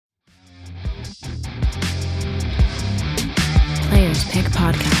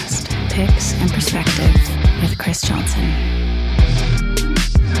Podcast, Picks and Perspective with Chris Johnson.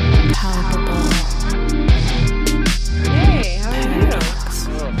 Palpable. Hey, how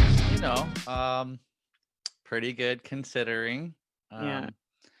are you? Pretty good considering. Yeah.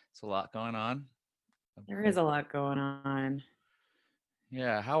 It's a lot going on. There is a lot going on.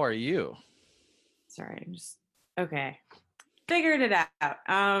 Yeah, how are you? Sorry, okay. Figured it out.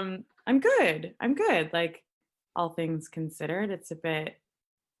 I'm good. Like, all things considered, it's a bit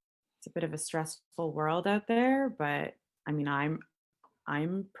of a stressful world out there, but I mean,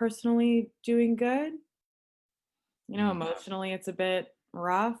 I'm personally doing good. Emotionally it's a bit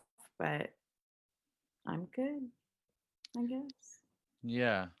rough, but I'm good, I guess.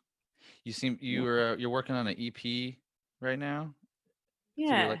 Yeah. You're working on an EP right now?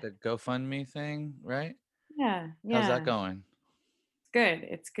 Yeah. Through like a GoFundMe thing, right? Yeah. How's that going? It's good.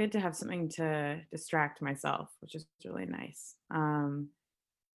 It's good to have something to distract myself, which is really nice.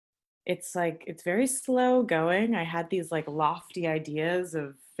 It's very slow going. I had these like lofty ideas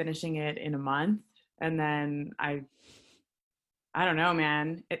of finishing it in a month, and then I don't know,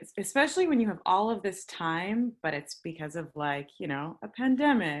 man. It's especially when you have all of this time, but it's because of like, a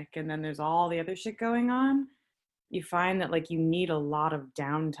pandemic, and then there's all the other shit going on. You find that like you need a lot of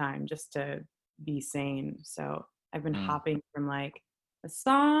downtime just to be sane. So I've been hopping from like a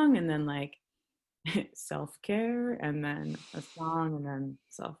song and then like self-care and then a song and then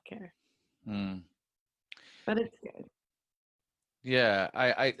self-care. But it's good. Yeah,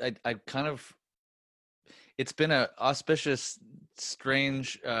 I kind of, it's been a auspicious,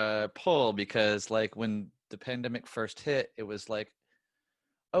 strange pull, because like when the pandemic first hit, it was like,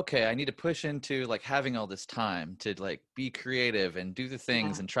 okay, I need to push into like having all this time to like be creative and do the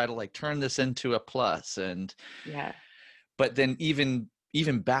things and try to like turn this into a plus. And but then even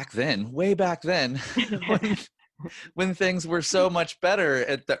back then, way back then, when things were so much better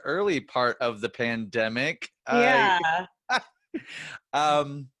at the early part of the pandemic, there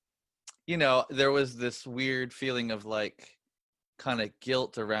was this weird feeling of like kind of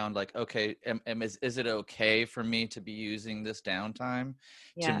guilt around like, okay, is it okay for me to be using this downtime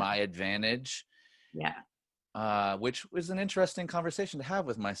to my advantage? Which was an interesting conversation to have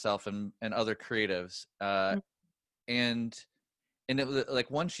with myself and other creatives. And it was like,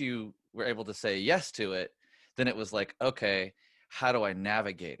 once you were able to say yes to it, then it was like, okay, how do I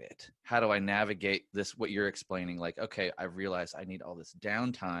navigate it? How do I navigate this, what you're explaining? Like, okay, I realize I need all this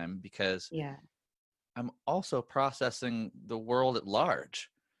downtime because I'm also processing the world at large.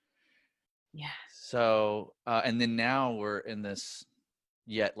 So, and then now we're in this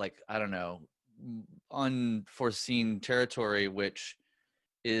yet, like, I don't know, unforeseen territory, which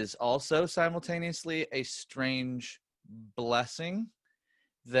is also simultaneously a strange blessing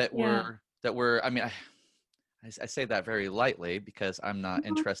that we're, I mean, I say that very lightly because I'm not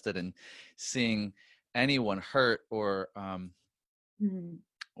interested in seeing anyone hurt or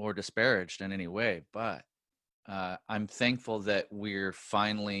disparaged in any way, but I'm thankful that we're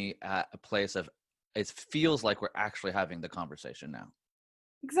finally at a place of, it feels like we're actually having the conversation now.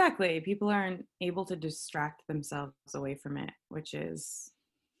 Exactly. People aren't able to distract themselves away from it, which is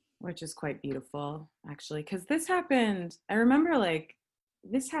quite beautiful, actually. Because I remember like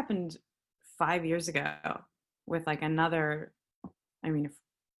this happened 5 years ago with like another, I mean,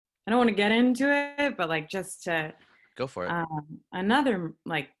 I don't want to get into it, but like just to go for it. Another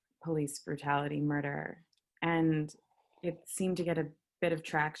like police brutality murder, and it seemed to get a bit of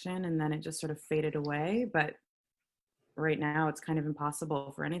traction and then it just sort of faded away. But right now it's kind of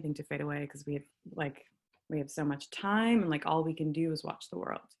impossible for anything to fade away because we have so much time, and like all we can do is watch the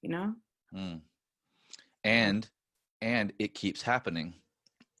world, And it keeps happening.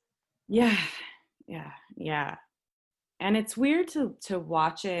 Yeah. And it's weird to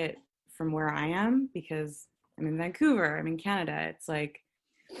watch it from where I am, because I'm in Vancouver, I'm in Canada. It's like,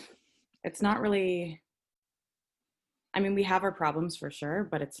 it's not really, I mean, we have our problems for sure,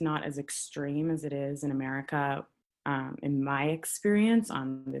 but it's not as extreme as it is in America. In my experience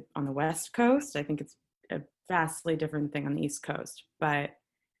on the West Coast, I think it's a vastly different thing on the East Coast. But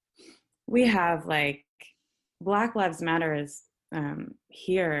we have like Black Lives Matter is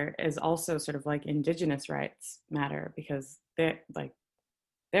here is also sort of like Indigenous rights matter, because they're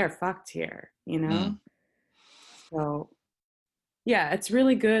fucked here, So yeah, it's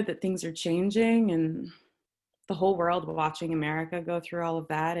really good that things are changing, and the whole world watching America go through all of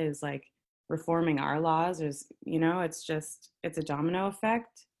that is like reforming our laws. It's a domino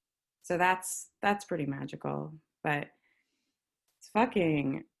effect. So that's pretty magical, but it's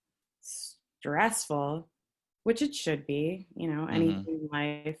fucking stressful, which it should be, anything in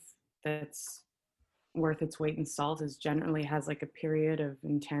life that's worth its weight in salt is generally has like a period of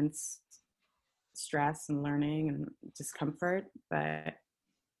intense stress and learning and discomfort, but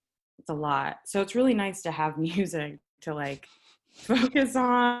it's a lot. So it's really nice to have music to like focus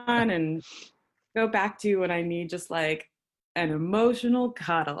on and go back to when I need just like an emotional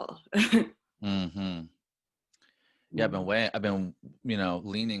cuddle. Mm-hmm. Yeah, I've been,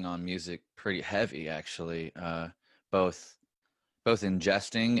 leaning on music pretty heavy actually, both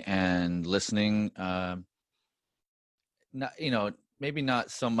ingesting and listening. Not, maybe not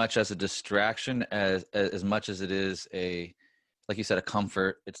so much as a distraction as much as it is like you said, a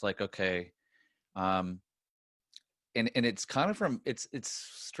comfort. It's like, okay, and it's kind of it's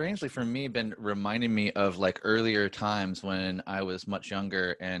strangely for me been reminding me of like earlier times when I was much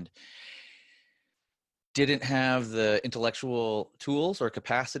younger and didn't have the intellectual tools or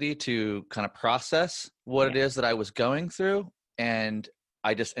capacity to kind of process what it is that I was going through. And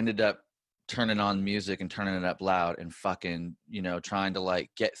I just ended up turning on music and turning it up loud and fucking, trying to like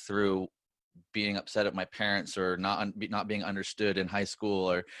get through being upset at my parents or not being understood in high school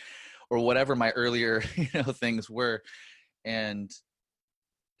or whatever my earlier, things were. And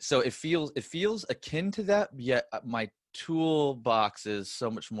so it feels akin to that, yet my toolbox is so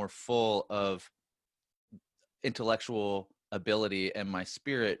much more full of intellectual ability and my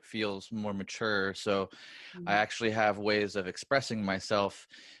spirit feels more mature. So I actually have ways of expressing myself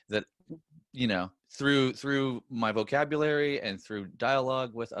that, through my vocabulary and through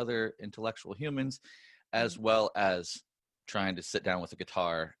dialogue with other intellectual humans, as well as trying to sit down with a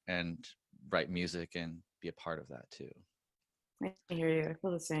guitar and write music and be a part of that too. I hear you. I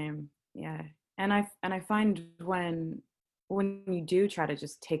feel the same. Yeah. And I find when you do try to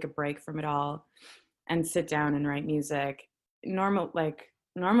just take a break from it all and sit down and write music,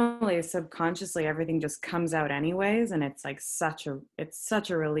 normally subconsciously everything just comes out anyways, and it's like such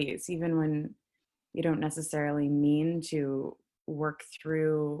a release, even when you don't necessarily mean to work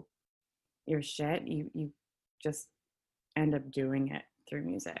through your shit. You just end up doing it through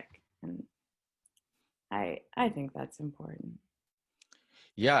music, and I think that's important.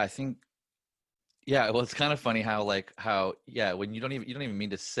 Yeah, I think. Yeah, well, it's kind of funny how when you don't even mean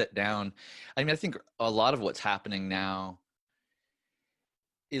to sit down. I mean, I think a lot of what's happening now,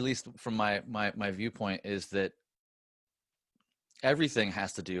 at least from my viewpoint, is that everything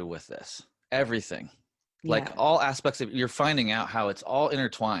has to do with this. Everything, like all aspects of, you're finding out how it's all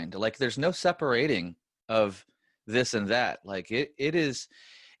intertwined. Like there's no separating of this and that. Like it is,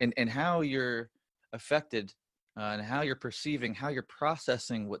 and how you're affected. And how you're perceiving, how you're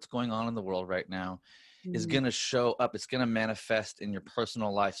processing what's going on in the world right now is going to show up. It's going to manifest in your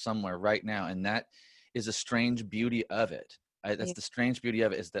personal life somewhere right now. And that is a strange beauty of it. That's the strange beauty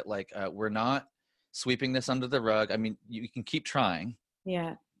of it, is that like, we're not sweeping this under the rug. I mean, you can keep trying.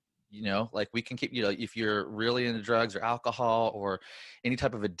 Yeah. Like we can keep, if you're really into drugs or alcohol or any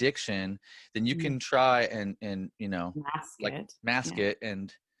type of addiction, then you can try and mask it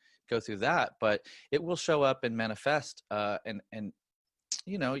and go through that, but it will show up and manifest. And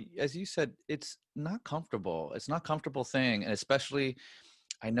as you said, it's not comfortable. It's not a comfortable thing. And especially,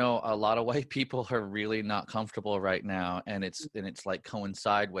 I know a lot of white people are really not comfortable right now. And it's like going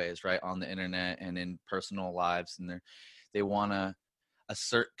sideways, right, on the internet and in personal lives. And they want to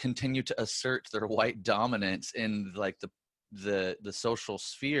continue to assert their white dominance in like the social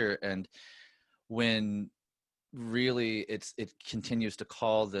sphere. And when really it continues to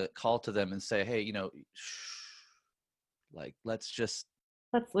call to them and say, hey, like let's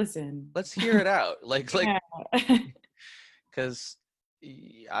listen, let's hear it out. like because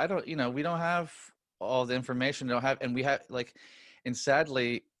I don't, we don't have all the information, and we have like, and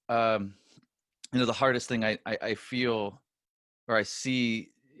sadly, the hardest thing I feel or I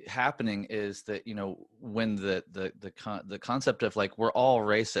see happening is that, when the concept of like we're all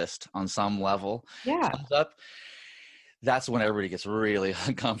racist on some level comes up, that's when everybody gets really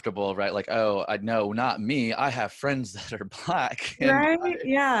uncomfortable, right? Like, oh, I know, not me. I have friends that are Black. Right?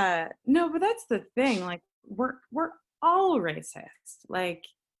 Yeah. No, but that's the thing. Like, we're all racist. Like,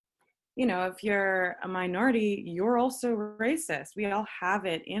 if you're a minority, you're also racist. We all have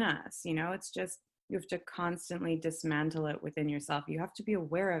it in us. It's just you have to constantly dismantle it within yourself. You have to be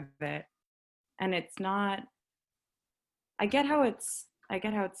aware of it, and it's not. I get how it's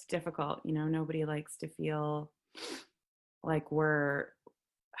difficult. Nobody likes to feel like we're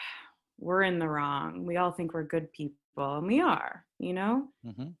in the wrong. We all think we're good people, and we are,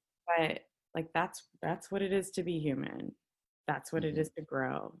 but like that's what it is to be human. That's what it is to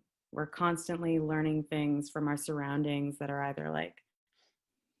grow. We're constantly learning things from our surroundings that are either like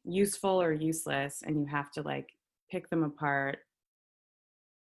useful or useless, and you have to like pick them apart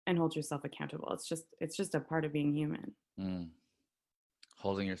and hold yourself accountable. It's just a part of being human.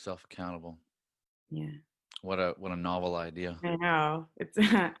 Holding yourself accountable. Yeah. What a novel idea. I know.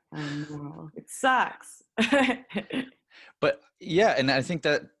 I know. It sucks. But yeah, and I think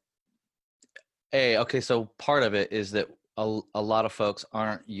that okay, so part of it is that a lot of folks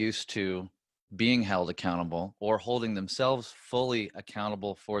aren't used to being held accountable or holding themselves fully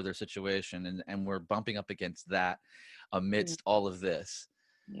accountable for their situation, and we're bumping up against that amidst all of this.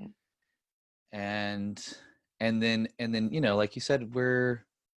 Yeah. And then like you said,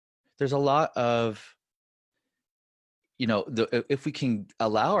 there's a lot of if we can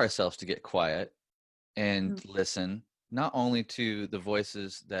allow ourselves to get quiet and listen not only to the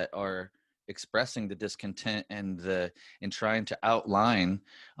voices that are expressing the discontent and trying to outline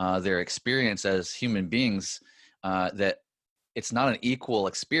their experience as human beings, that it's not an equal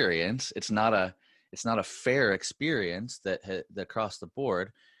experience, it's not a fair experience that across the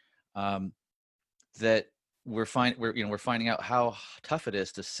board, that we're finding out how tough it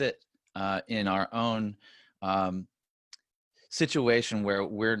is to sit in our own situation where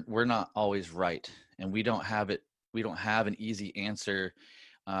we're not always right, and we don't have an easy answer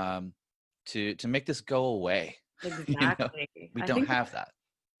to make this go away. Exactly. We don't have that.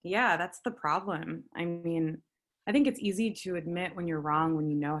 Yeah, that's the problem. I mean, I think it's easy to admit when you're wrong when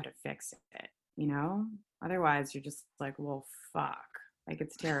you know how to fix it, Otherwise, you're just like, well, fuck. Like,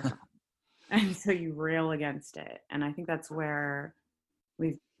 it's terrifying. And so you rail against it. And I think that's where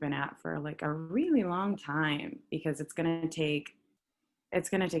we've been at for like a really long time, because it's going to take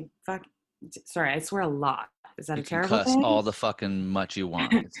sorry, I swear a lot. Is that you a terrible cuss thing? all the fucking much you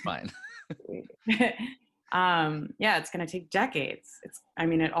want. It's fine. Yeah, it's going to take decades.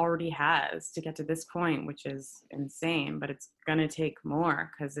 It already has to get to this point, which is insane, but it's going to take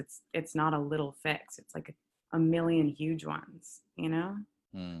more, because it's not a little fix. It's like a million huge ones,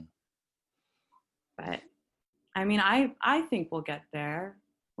 But I think we'll get there,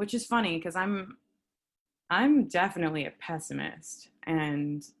 which is funny because I'm definitely a pessimist,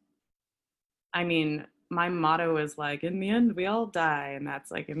 and my motto is like, in the end we all die, and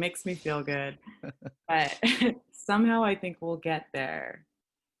that's like, it makes me feel good. But somehow I think we'll get there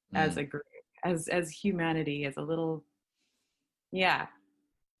as a group, as humanity, as a little, yeah,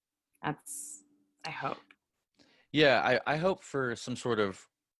 that's, I hope. Yeah, I hope for some sort of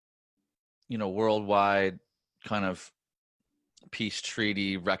worldwide kind of peace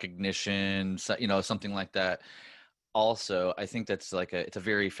treaty recognition, something like that. Also, I think that's like it's a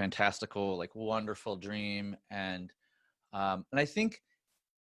very fantastical, like wonderful dream, and I think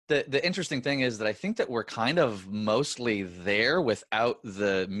the interesting thing is that I think that we're kind of mostly there without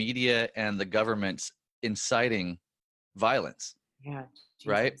the media and the governments inciting violence. Yeah, Jesus.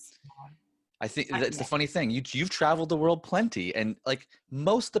 Right. I think that's the funny thing. You've traveled the world plenty, and like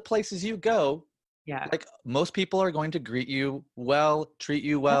most of the places you go, yeah, like most people are going to greet you well, treat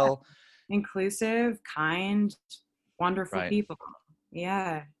you well, inclusive, kind, wonderful people.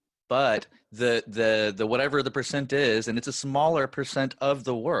 Yeah. But the whatever the percent is, and it's a smaller percent of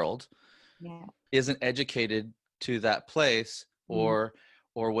the world, isn't educated to that place, or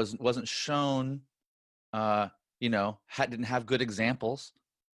wasn't shown, didn't have good examples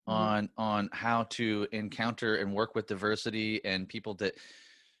on how to encounter and work with diversity and people that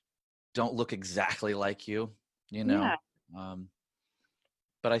don't look exactly like you. But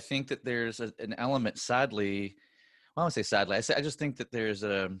I think that there's an element, sadly, well, I won't say sadly, I just think that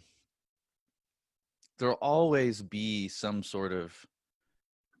there'll always be some sort of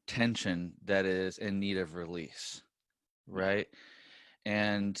tension that is in need of release, right?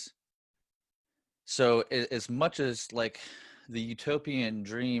 And so as much as like the utopian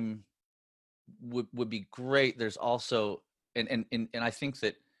dream would be great, there's also, and I think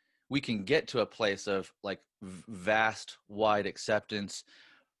that we can get to a place of like vast, wide acceptance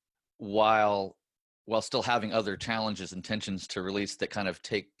while still having other challenges and tensions to release that kind of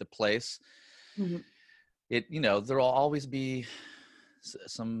take the place. There will always be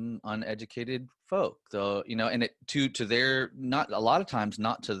some uneducated folk, though, and it to their, not a lot of times,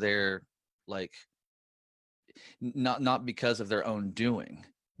 not to their, like, not because of their own doing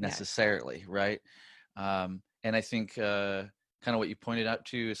necessarily, right? And I think kind of what you pointed out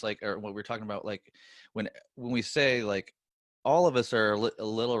too is like, or what we're talking about, like when we say like all of us are a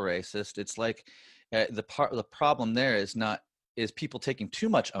little racist, it's like the problem there is people taking too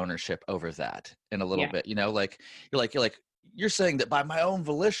much ownership over that in a little bit, like you're saying that by my own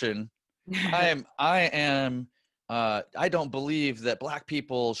volition, I don't believe that Black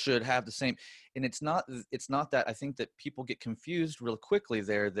people should have the same, and it's not that. I think that people get confused real quickly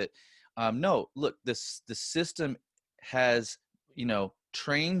there, that no, look, the system has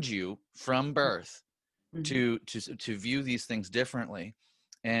trained you from birth to view these things differently,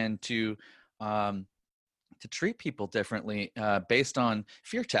 and to treat people differently based on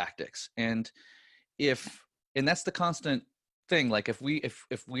fear tactics. And that's the constant thing. Like if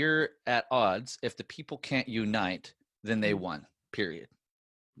we're at odds, if the people can't unite, then they won, period.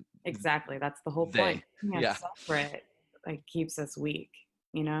 Exactly. That's the whole point. Yeah. Separate, like, keeps us weak,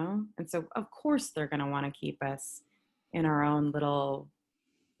 you know? And so of course they're going to want to keep us in our own little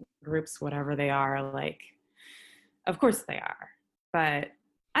groups, whatever they are. Like, of course they are. But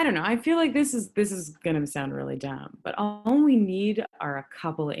I don't know. I feel like this is going to sound really dumb, but all we need are a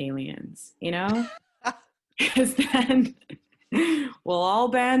couple aliens, you know? Because then we'll all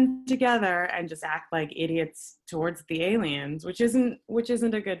band together and just act like idiots towards the aliens, which isn't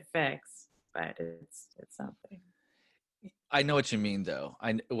a good fix, but it's something. I know what you mean, though.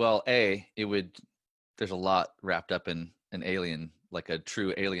 There's a lot wrapped up in an alien, like a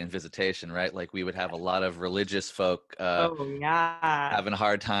true alien visitation, right? Like we would have a lot of religious folk having a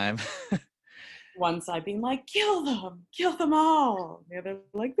hard time. One side being like, kill them all. The other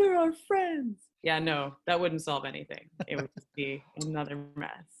like, they're our friends. Yeah, no, that wouldn't solve anything. It would just be another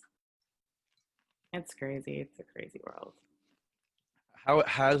mess. It's crazy. It's a crazy world. How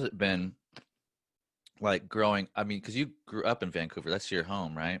has it been, like, growing? I mean, because you grew up in Vancouver. That's your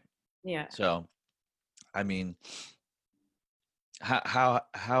home, right? Yeah. So, I mean, how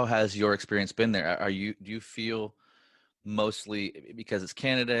has your experience been there? Do you feel, mostly because it's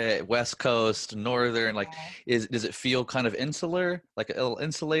Canada, West Coast, Northern, like, does it feel kind of insular, like a little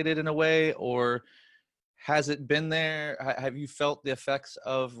insulated in a way, or has it been there? Have you felt the effects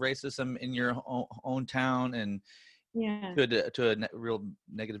of racism in your own town, and to a real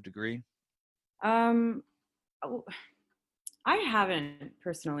negative degree? I haven't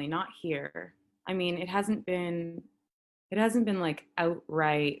personally, not here. I mean, it hasn't been like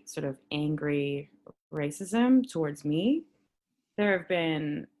outright sort of angry racism towards me. There have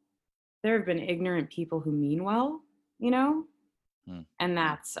been ignorant people who mean well, you know, and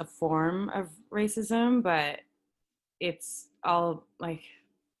that's a form of racism, but it's all like,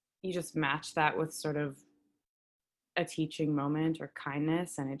 you just match that with sort of a teaching moment or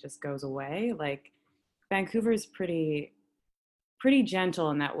kindness and it just goes away. Like, Vancouver's pretty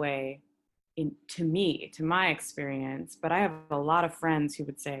gentle in that way, to my experience, but I have a lot of friends who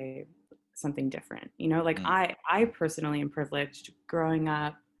would say something different, you know. Like, I personally am privileged growing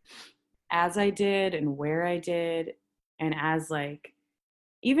up as I did and where I did, and as like,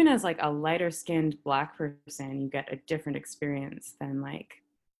 even as like a lighter skinned Black person, you get a different experience than like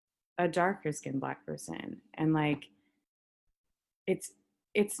a darker skinned Black person. And like, it's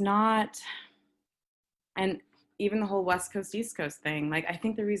not, and even the whole West Coast, East Coast thing, like, I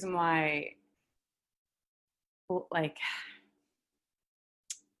think the reason why, like,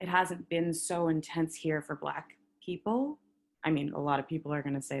 it hasn't been so intense here for Black people, I mean, a lot of people are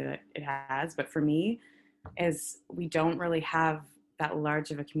going to say that it has, but for me, is we don't really have that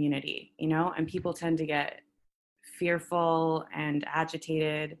large of a community, you know, and people tend to get fearful and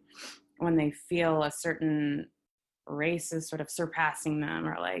agitated when they feel a certain race is sort of surpassing them,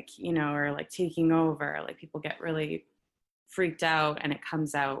 or like, you know, or like taking over. Like, people get really freaked out, and it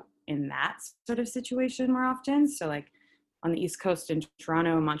comes out in that sort of situation more often. So like on the East Coast in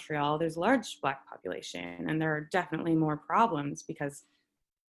Toronto and Montreal, there's a large Black population, and there are definitely more problems because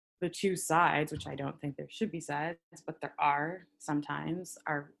the two sides, which I don't think there should be sides, but there are sometimes,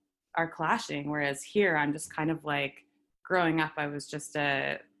 are clashing. Whereas here, I'm just kind of like, growing up, I was just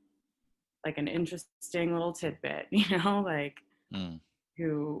an interesting little tidbit, you know, like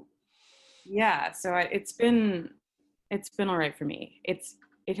who, yeah. So it's been all right for me.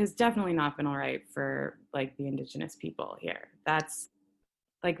 It has definitely not been all right for like the Indigenous people here. That's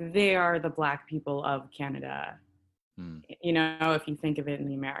like, they are the Black people of Canada, you know, if you think of it in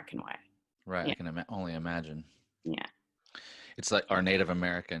the American way. Right. Yeah. I can only imagine. Yeah. It's like our Native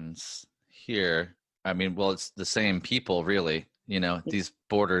Americans here. I mean, well, it's the same people, really. You know, these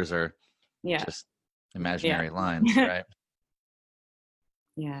borders are just imaginary lines, right?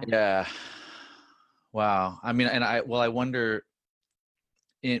 Yeah. Yeah. Wow. I mean, and I wonder,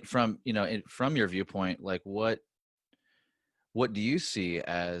 from your viewpoint, like, what do you see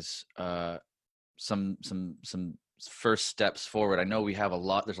as some first steps forward? I know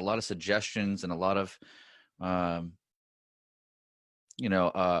there's a lot of suggestions and a lot of kind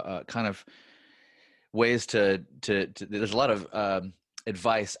of ways to there's a lot of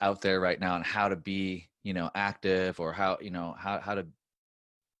advice out there right now on how to be, you know, active, or how to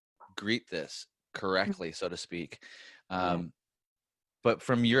greet this correctly, so to speak. but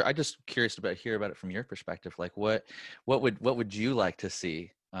from your, I just curious about hear about it from your perspective. Like what would you like to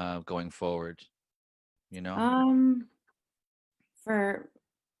see going forward? You know? For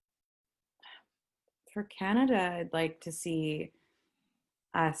Canada, I'd like to see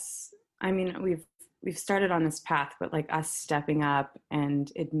us. I mean, we've started on this path, but like us stepping up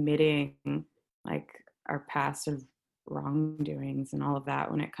and admitting like our past of wrongdoings and all of that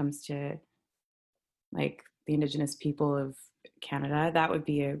when it comes to like the Indigenous people of Canada. That would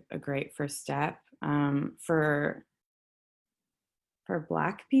be a great first step. For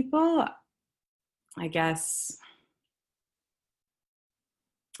Black people, I guess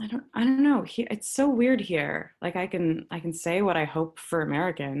I don't know. It's so weird here. Like I can say what I hope for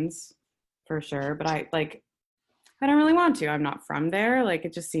Americans, for sure, but I don't really want to. I'm not from there. Like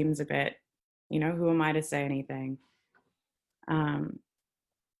it just seems a bit, who am I to say anything?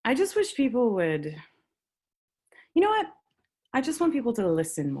 I just wish people would, you know what? I just want people to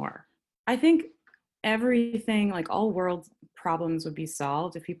listen more. I think everything, like all world problems would be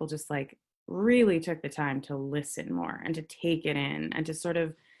solved if people just like really took the time to listen more and to take it in and to sort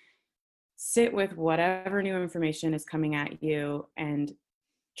of sit with whatever new information is coming at you and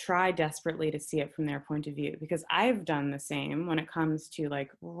try desperately to see it from their point of view, because I've done the same when it comes to like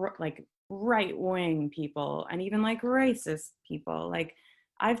right-wing people and even like racist people. Like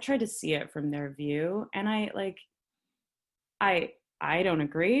I've tried to see it from their view, and I don't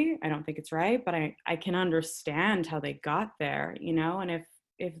agree. I don't think it's right, but I can understand how they got there, and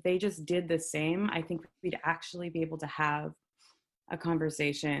if they just did the same, I think we'd actually be able to have a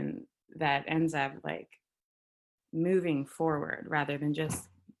conversation that ends up like moving forward rather than just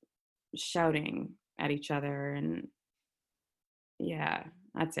shouting at each other. And yeah,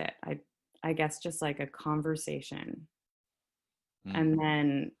 that's it. I guess just like a conversation. And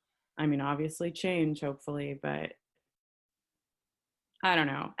then, I mean, obviously change, hopefully, but I don't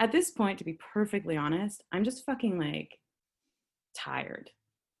know. At this point, to be perfectly honest, I'm just fucking like tired.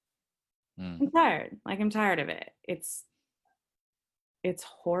 I'm tired. Like I'm tired of it. It's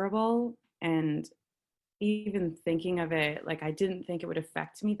horrible, and even thinking of it, like I didn't think it would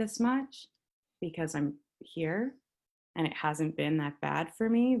affect me this much because I'm here and it hasn't been that bad for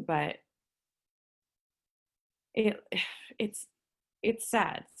me, but it's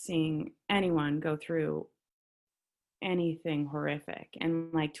sad seeing anyone go through anything horrific,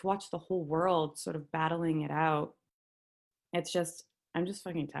 and like to watch the whole world sort of battling it out. I'm just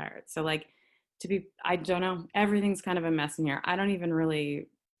fucking tired. So like I don't know, everything's kind of a mess in here. I don't even really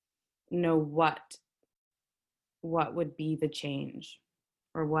know what would be the change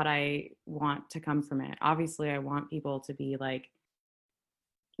or what I want to come from it. Obviously I want people to be like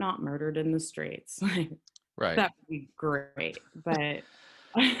not murdered in the streets. Right. That would be great, but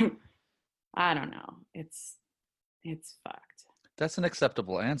I don't know. It's fucked. That's an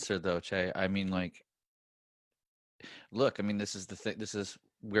acceptable answer though, Che. I mean, like, look, I mean, this is the thing.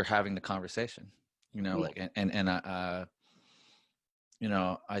 We're having the conversation, like, and I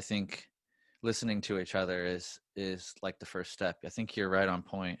think listening to each other is like the first step. I think you're right on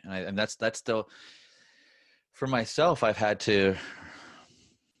point. And that's still, for myself, I've had to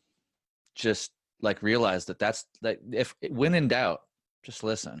just like realize that's like, if when in doubt, just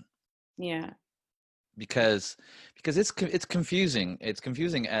listen. Yeah. Because it's confusing. It's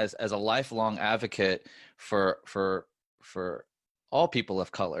confusing as a lifelong advocate for all people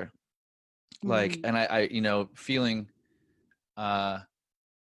of color. Like, and I feeling like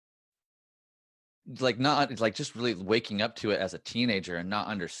not like just really waking up to it as a teenager and not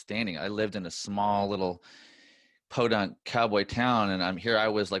understanding. I lived in a small little podunk cowboy town, and I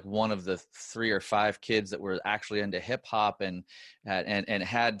was like one of the 3 or 5 kids that were actually into hip hop and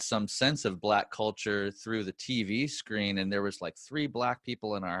had some sense of Black culture through the TV screen. And there was like 3 Black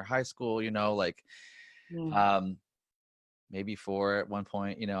people in our high school, like maybe 4 at one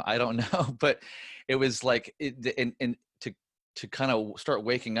point, I don't know, but it was like and to kind of start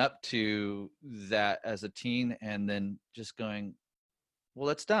waking up to that as a teen, and then just going, well,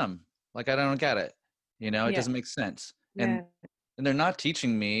 that's dumb. Like, I don't get it. It doesn't make sense. And they're not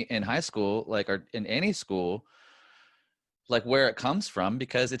teaching me in high school, like, or in any school, like where it comes from,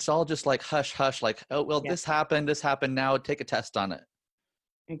 because it's all just like hush hush, like, oh well, this happened, now take a test on it.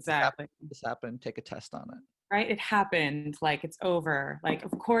 Exactly. This happened, take a test on it. Right? It happened, like it's over. Like,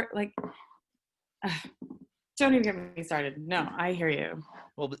 of course, like don't even get me started. No, I hear you.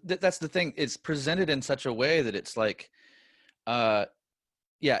 Well, that's the thing. It's presented in such a way that it's like, yeah,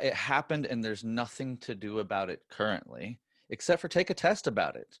 it happened and there's nothing to do about it currently, except for take a test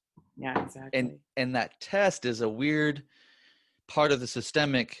about it. Yeah, exactly. And that test is a weird part of the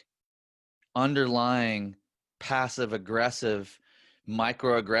systemic underlying passive aggressive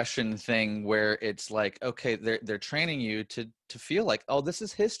microaggression thing where it's like, okay, they're training you to feel like, oh, this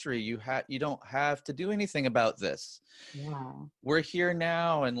is history. You don't have to do anything about this. Yeah. We're here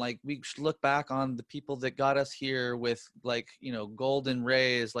now, and like we should look back on the people that got us here with, like, you know, golden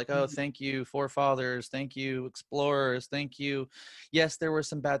rays, like, oh, thank you forefathers, thank you explorers, thank you. Yes, there were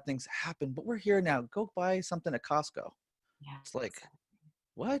some bad things happen, but we're here now. Go buy something at Costco. Yeah. It's like,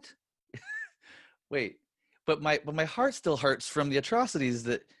 what? Wait, but my heart still hurts from the atrocities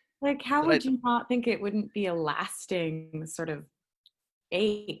that, like, how would you not think it wouldn't be a lasting sort of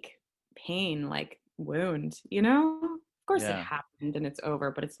ache, pain, like wound, you know? Of course it happened and it's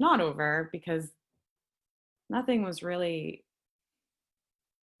over, but it's not over because nothing was really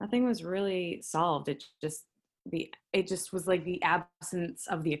solved. It just was like the absence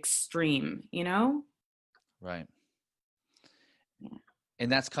of the extreme, you know? Right. Yeah.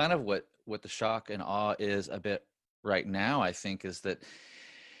 And that's kind of what the shock and awe is a bit right now, I think, is that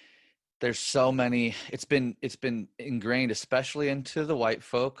there's so many, it's been ingrained, especially into the white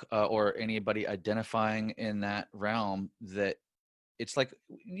folk, or anybody identifying in that realm, that it's like,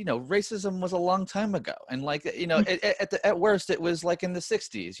 you know, racism was a long time ago. And like, you know, at worst, it was like in the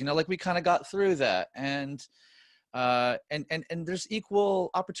 60s, you know, like we kind of got through that. And there's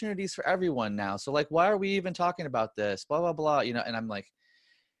equal opportunities for everyone now. So like, why are we even talking about this? Blah, blah, blah, you know? And I'm like,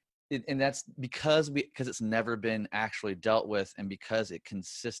 and that's because it's never been actually dealt with, and because it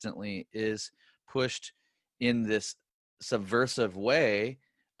consistently is pushed in this subversive way.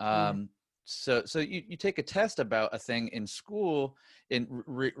 So you take a test about a thing in school, in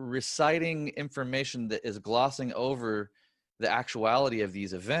reciting information that is glossing over the actuality of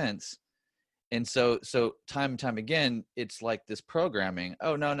these events. And so time and time again, it's like this programming.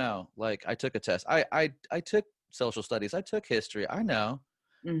 Oh, no. Like, I took a test. I took social studies. I took history. I know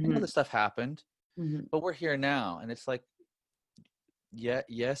this stuff happened, but we're here now. And it's like,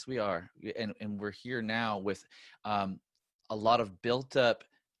 yes, we are. And we're here now with a lot of built up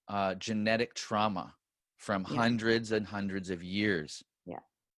genetic trauma from hundreds and hundreds of years. Yeah.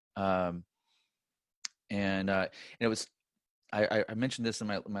 And it was, I mentioned this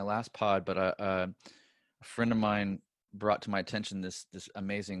in my last pod, but a friend of mine brought to my attention this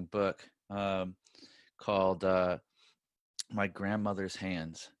amazing book called My Grandmother's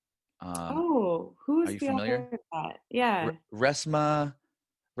Hands. Who's are you the familiar? author of that? Yeah. Resmaa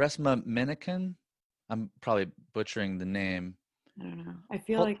Menakem. I'm probably butchering the name. I don't know. I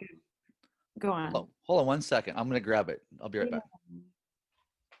feel like, go on. Hold on 1 second. I'm going to grab it. I'll be right back.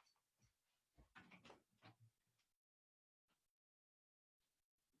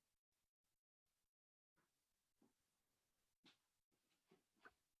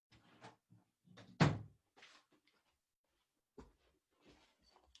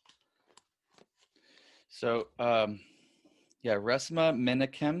 So, Resmaa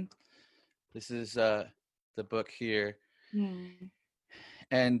Menakem. This is the book here.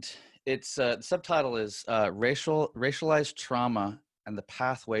 And it's the subtitle is Racialized Trauma and the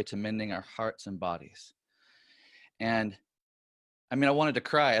Pathway to Mending Our Hearts and Bodies. And I mean, I wanted to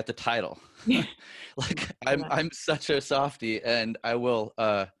cry at the title. Like, I'm such a softie, and I will,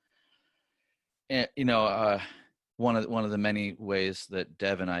 one of the many ways that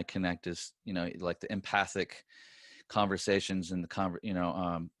Dev and I connect is, you know, like the empathic conversations and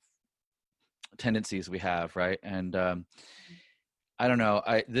the tendencies we have, right? And I don't know,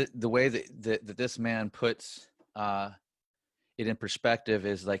 the way that this man puts it in perspective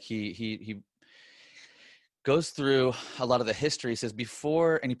is like he goes through a lot of the history. He says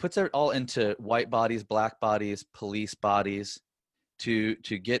before, and he puts it all into white bodies, black bodies, police bodies, to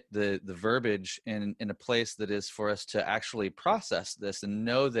get the verbiage in a place that is for us to actually process this and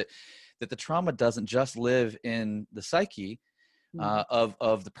know that the trauma doesn't just live in the psyche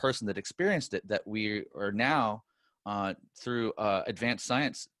of the person that experienced it, that we are now through advanced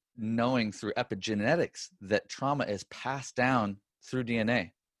science knowing through epigenetics that trauma is passed down through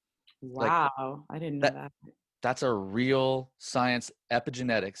DNA. Wow, I didn't know that. That's a real science,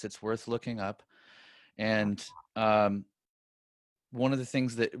 epigenetics. It's worth looking up. And one of the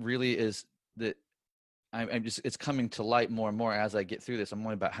things that really is that I'm just, it's coming to light more and more as I get through this. I'm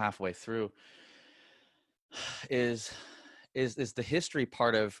only about halfway through. Is the history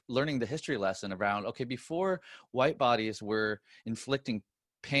part of learning the history lesson around, okay, before white bodies were inflicting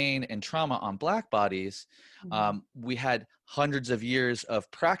pain and trauma on black bodies, we had hundreds of years of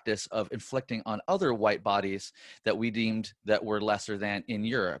practice of inflicting on other white bodies that we deemed that were lesser than in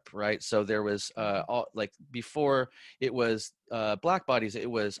Europe, right? So there was like before it was black bodies, it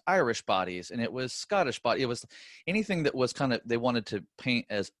was Irish bodies, and it was Scottish body. It was anything that was kind of, they wanted to paint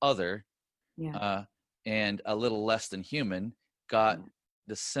as other and a little less than human, got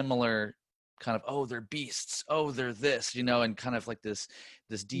the similar kind of, oh, they're beasts, oh, they're this, you know, and kind of like this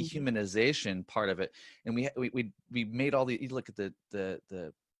dehumanization part of it. And we made all the, you look at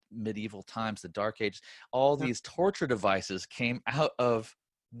the medieval times, the Dark Ages, all these torture devices came out of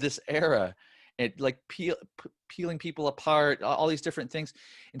this era. It like peeling people apart, all these different things.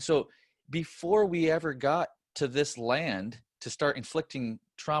 And so before we ever got to this land to start inflicting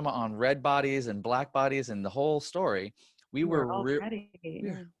trauma on red bodies and black bodies and the whole story, we were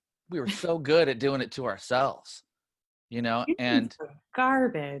so good at doing it to ourselves, you know. And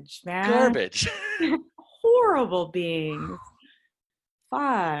garbage, man. Garbage. Horrible beings.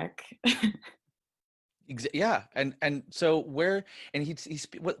 Fuck. Yeah. And so he's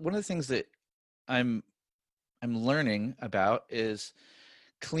one of the things that I'm learning about is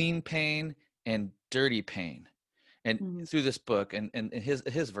clean pain and dirty pain. And through this book and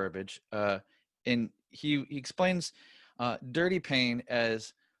his verbiage, and he explains dirty pain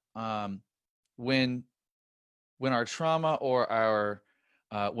as when our trauma or our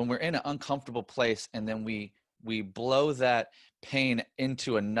when we're in an uncomfortable place and then we blow that pain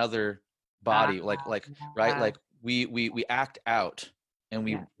into another body, right, like we act out and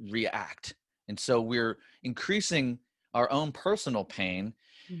we react, and so we're increasing our own personal pain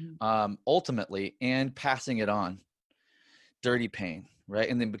ultimately and passing it on. Dirty pain, right?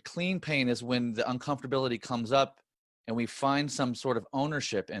 And then the clean pain is when the uncomfortability comes up and we find some sort of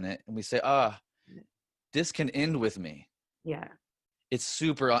ownership in it and we say, this can end with me. Yeah.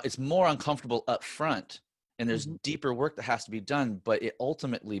 It's more uncomfortable up front, and there's deeper work that has to be done, but it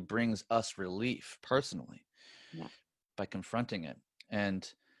ultimately brings us relief personally by confronting it. And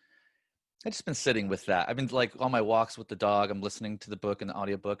I've just been sitting with that. I've been like on my walks with the dog, I'm listening to the book and the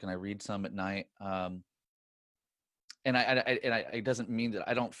audiobook, and I read some at night. And it doesn't mean that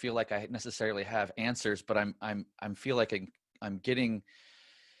I don't feel like I necessarily have answers, but I'm feel like I'm getting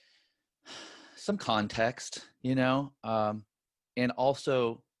some context, you know, and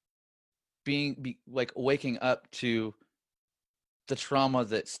also like waking up to the trauma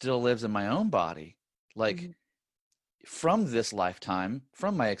that still lives in my own body, like from this lifetime,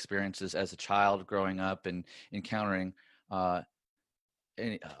 from my experiences as a child growing up and encountering a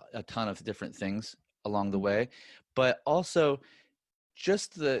ton of different things along the way, but also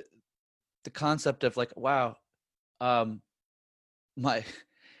just the concept of like, wow, how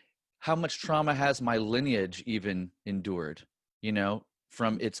much trauma has my lineage even endured, you know,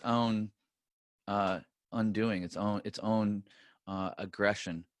 from its own undoing, its own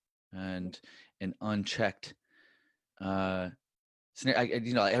aggression and an unchecked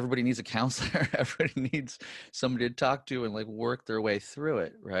you know, everybody needs a counselor. Everybody needs somebody to talk to and like work their way through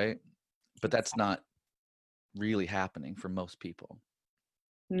it, right? But that's not really happening for most people.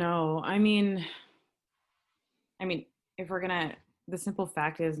 No, I mean, if we're gonna, the simple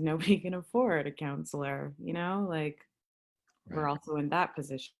fact is nobody can afford a counselor, you know, like we're also in that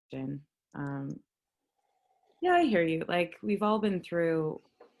position. Yeah, I hear you. Like we've all been through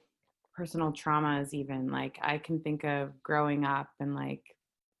personal traumas, even like I can think of growing up and like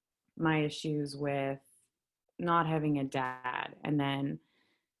my issues with not having a dad, and then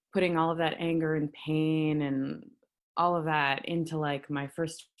putting all of that anger and pain and all of that into like my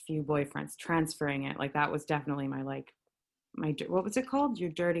first few boyfriends, transferring it. Like that was definitely my what was it called?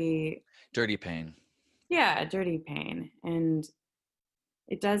 Your dirty pain. Yeah, dirty pain. And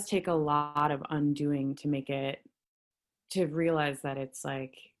it does take a lot of undoing to make it, to realize that it's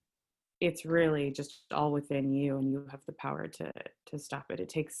like, it's really just all within you and you have the power to stop it. It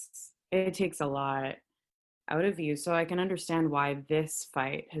takes a lot out of you. So I can understand why this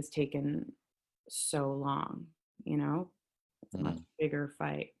fight has taken so long, you know? It's a much bigger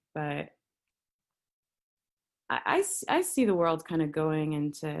fight. But I see the world kind of going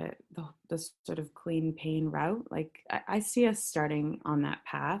into the sort of clean pain route. Like I see us starting on that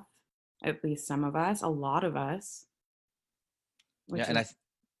path, at least some of us, a lot of us. Yeah, and I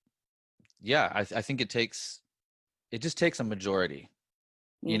think it just takes a majority.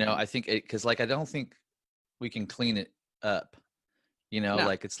 You know, I think because like I don't think we can clean it up. You know,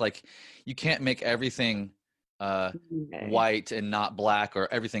 like it's like you can't make everything white and not black,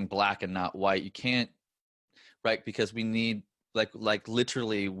 or everything black and not white. You can't, right? Because we need like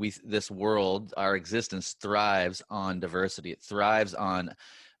literally this world, our existence thrives on diversity. It thrives on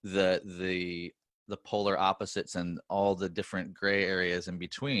the polar opposites and all the different gray areas in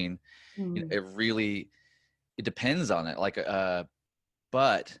between. You know, it depends on it. Like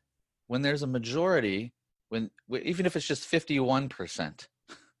but when there's a majority, even if it's just 51%,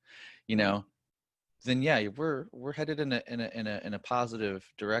 you know, then yeah, we're headed in a positive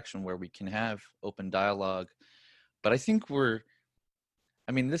direction where we can have open dialogue. But I think we're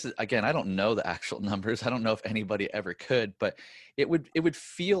I mean, this is, again, I don't know the actual numbers. I don't know if anybody ever could, but it would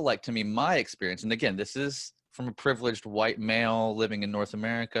feel like, to me, my experience, and again, this is from a privileged white male living in North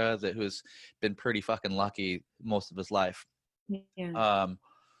America who's been pretty fucking lucky most of his life. Yeah.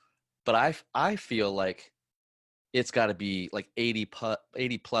 But I feel like it's got to be like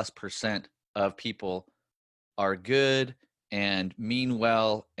 80+% of people are good and mean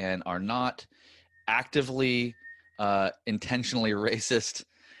well and are not actively intentionally racist.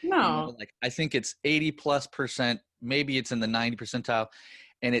 No. You know, like I think it's 80+%, maybe it's in the 90 percentile,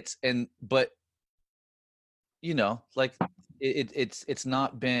 but you know, like it's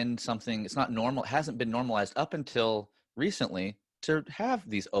not been something, it's not normal, it hasn't been normalized up until recently to have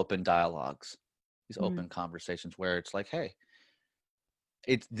these open dialogues, these open conversations where it's like, hey,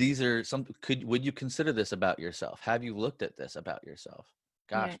 these are some, would you consider this about yourself? Have you looked at this about yourself?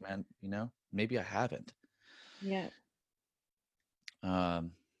 Gosh, man, you know, maybe I haven't. Yeah.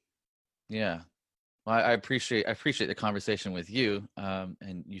 Yeah. Well, I appreciate the conversation with you,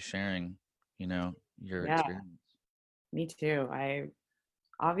 and you sharing, you know, your experience. Me too. I'm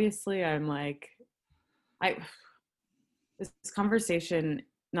like, this conversation,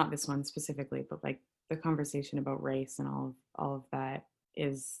 not this one specifically, but like the conversation about race and all of that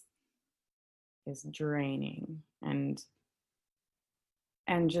is draining and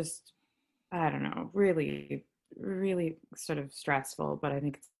just, I don't know, really, really sort of stressful, but I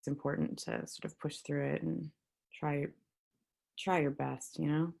think it's important to sort of push through it and try your best, you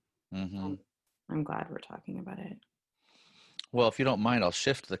know? Mm-hmm. I'm glad we're talking about it. Well, if you don't mind, I'll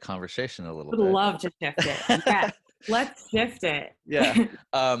shift the conversation a little bit. Would love to shift it. Yeah, let's shift it. Yeah.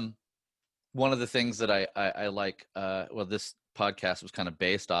 One of the things that I like, well, this podcast was kind of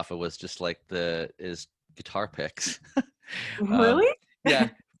based off of was just like is guitar picks. Really? Yeah.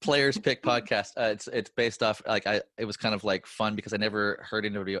 Players Pick podcast. It's based off, like, it was kind of like fun because I never heard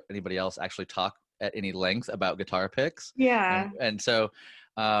anybody else actually talk at any length about guitar picks. Yeah. And so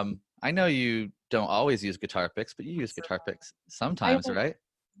I know you don't always use guitar picks, but you use guitar picks sometimes, right?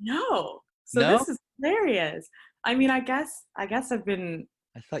 No. So No? this is hilarious. I mean, I guess I've been.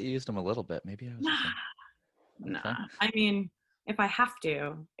 I thought you used them a little bit. Maybe I was. Nah. Okay. I mean, if I have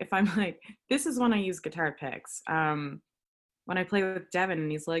to, if I'm like, this is when I use guitar picks. When I play with Devin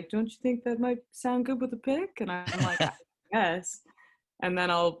and he's like, don't you think that might sound good with a pick? And I'm like, yes. And then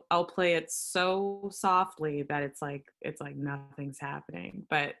I'll play it so softly that it's like nothing's happening.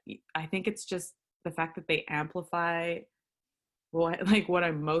 But I think it's just the fact that they amplify what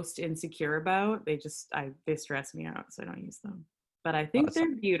I'm most insecure about. They stress me out, so I don't use them. But I think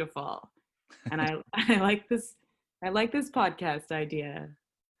they're beautiful. And I like this podcast idea.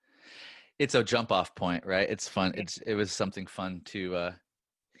 It's a jump off point, right? It's fun. It was something fun to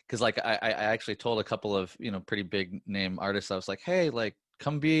because like I actually told a couple of, you know, pretty big name artists, I was like, hey, like,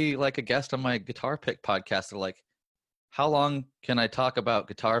 come be like a guest on my Guitar Pick podcast. They're like, how long can I talk about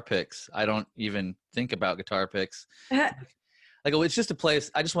guitar picks? I don't even think about guitar picks. Like, oh, it's just a place.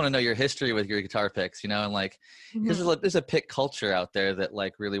 I just want to know your history with your guitar picks, you know, and like, because there's a pick culture out there that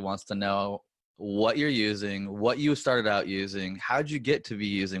like really wants to know what you're using, what you started out using, how'd you get to be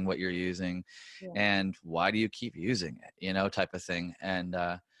using what you're using, and why do you keep using it, you know, type of thing. And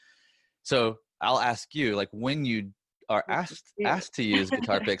so I'll ask you, like, when you are asked to use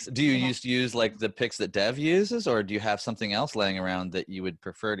guitar picks, do you use like the picks that Dev uses, or do you have something else laying around that you would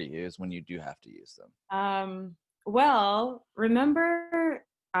prefer to use when you do have to use them? Well, remember,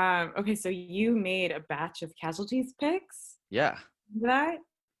 okay, so you made a batch of Casualties picks? Yeah. Remember that?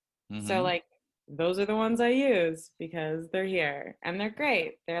 Mm-hmm. So like, those are the ones I use because they're here and they're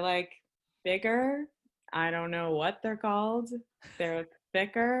great. They're like bigger. I don't know what they're called. They're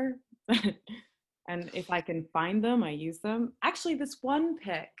thicker. And if I can find them, I use them. Actually, this one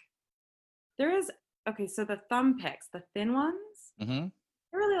pick, so the thumb picks, the thin ones, I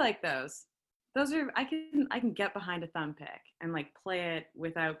really like those. Those are, I can get behind a thumb pick and like play it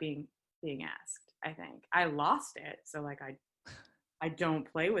without being asked, I think. I lost it, so like I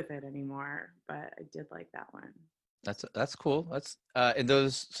don't play with it anymore, but I did like that one. That's cool. That's and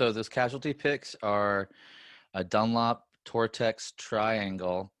those Casualty picks are a Dunlop Tortex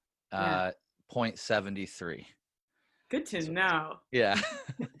Triangle 0.73. Good to know. Yeah.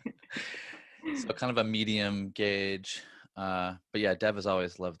 So kind of a medium gauge. But yeah, Dev has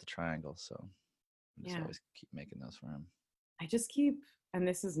always loved the Triangle, so I just always keep making those for him. I just keep, and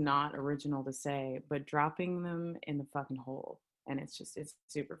this is not original to say, but dropping them in the fucking hole. And it's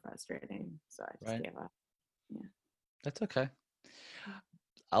super frustrating. So I just gave up. Yeah. That's okay.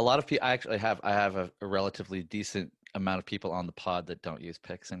 A lot of people, I have a relatively decent amount of people on the pod that don't use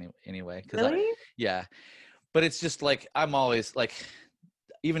picks anyway. Really? Yeah. But it's just like, I'm always like,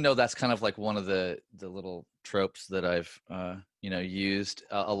 even though that's kind of like one of the little tropes that I've used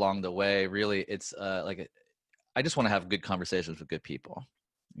along the way, really it's I just want to have good conversations with good people,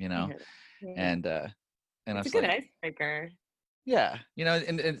 I hear that. Yeah. and and I It's a was good like, icebreaker. yeah,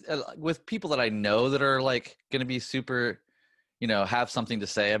 and with people that I know that are like going to be super, have something to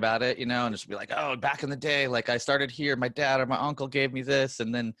say about it, and just be like, oh, back in the day, like I started here, my dad or my uncle gave me this,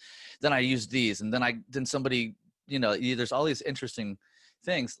 and then I used these, and then somebody, there's all these interesting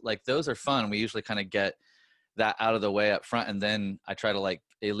things, like those are fun. We usually kind of get that out of the way up front, and then I try to like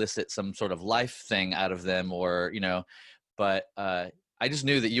elicit some sort of life thing out of them, or but I just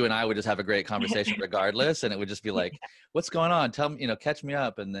knew that you and I would just have a great conversation regardless, and it would just be like, what's going on, tell me, catch me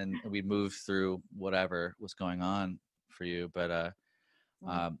up, and then we'd move through whatever was going on for you. But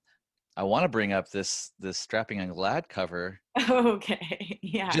I want to bring up this Strapping Young Lad cover. Okay.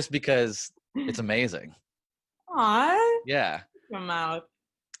 Yeah. Just because it's amazing. Aw. Yeah. Come out.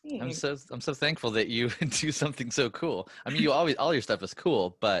 I'm so thankful that you do something so cool. I mean, all your stuff is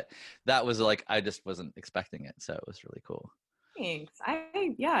cool, but that was like, I just wasn't expecting it, so it was really cool. Thanks.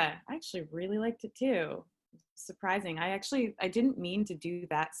 I actually really liked it too. Surprising. I didn't mean to do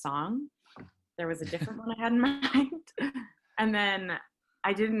that song. There was a different one I had in mind. And then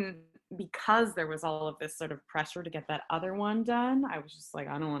I didn't, because there was all of this sort of pressure to get that other one done. I was just like,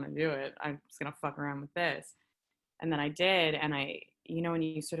 I don't want to do it. I'm just going to fuck around with this. And then I did. And when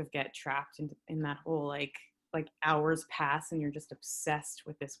you sort of get trapped in that whole, like hours pass and you're just obsessed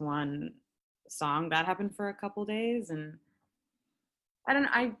with this one song, that happened for a couple days. And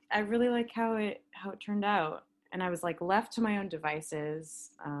I really like how it turned out. And I was like left to my own devices.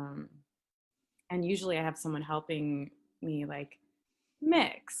 And usually I have someone helping me like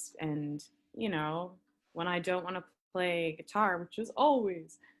mix, and when I don't want to play guitar, which is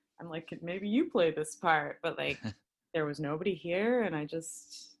always, I'm like, maybe you play this part, but like there was nobody here, and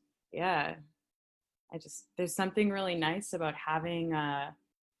there's something really nice about having a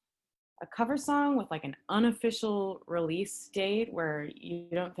cover song with like an unofficial release date where you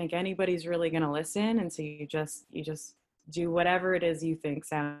don't think anybody's really going to listen, and so you just do whatever it is you think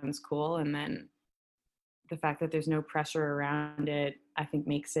sounds cool, and then the fact that there's no pressure around it, I think,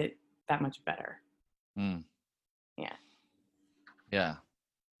 makes it that much better. Yeah,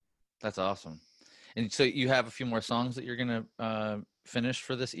 that's awesome. And so you have a few more songs that you're gonna finish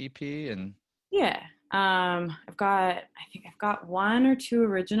for this EP, and I've got one or two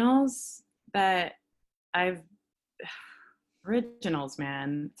originals that originals,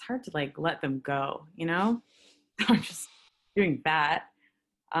 man, it's hard to like let them go, I'm just doing that.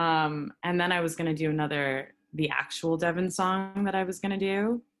 And then I was going to do the actual Devin song that I was going to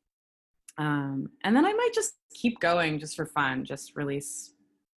do. And then I might just keep going just for fun, just release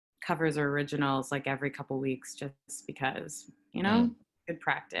covers or originals like every couple weeks, just because, good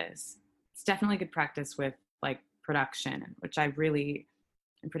practice. It's definitely good practice with like production, which I really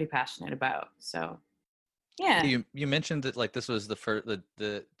am pretty passionate about. So, yeah. You mentioned that like this was the first,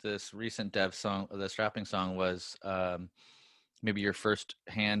 this recent Dev song, the Strapping song was, maybe your first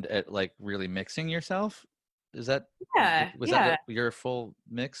hand at like really mixing yourself. Is that that your full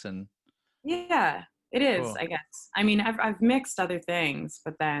mix? And yeah, it is. Cool. I guess. I mean, I've mixed other things,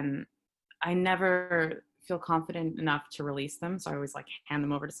 but then I never feel confident enough to release them, so I always like hand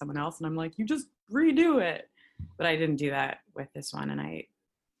them over to someone else, and I'm like, you just redo it. But I didn't do that with this one, and I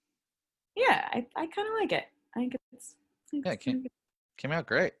kind of like it. I think came out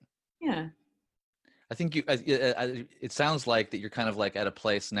great. Yeah. I think it sounds like that you're kind of like at a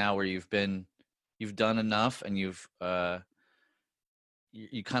place now where you've done enough, and you kind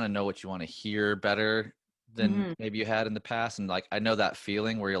of know what you want to hear better than maybe you had in the past. And like, I know that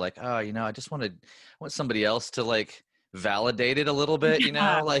feeling where you're like, oh, I want somebody else to like validate it a little bit,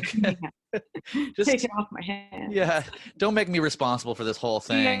 like just take it off my hands. Yeah. Don't make me responsible for this whole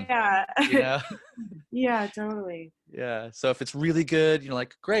thing. Yeah. Yeah, totally. Yeah. So if it's really good, you're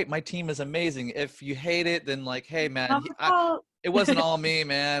like, great, my team is amazing. If you hate it, then like, hey man, it wasn't all me,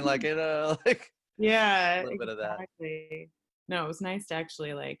 man. Like, like yeah, a little bit of that. No, it was nice to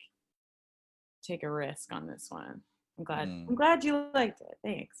actually like take a risk on this one. I'm glad you liked it.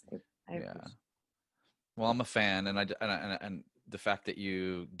 Thanks. Yeah. Well, I'm a fan, and the fact that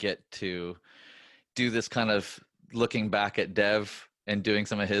you get to do this kind of looking back at Dev and doing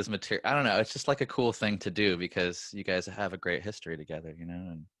some of his material, I don't know, it's just like a cool thing to do because you guys have a great history together,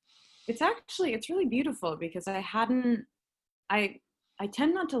 and it's really beautiful because I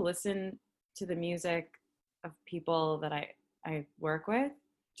tend not to listen to the music of people that I work with,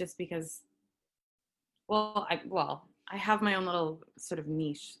 just because I have my own little sort of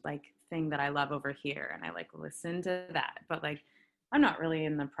niche like thing that I love over here, and I like listen to that, but like I'm not really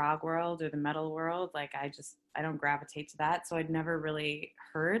in the prog world or the metal world. Like I don't gravitate to that. So I'd never really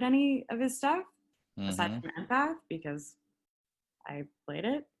heard any of his stuff aside Mm-hmm. from Empath because I played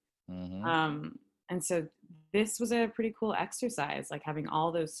it. Mm-hmm. Um, and so this was a pretty cool exercise, like having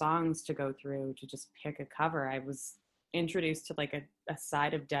all those songs to go through to just pick a cover. I was introduced to like a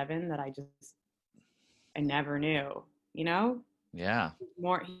side of Devin that I never knew, you know? Yeah.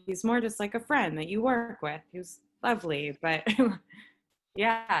 He's more just like a friend that you work with. He was lovely, but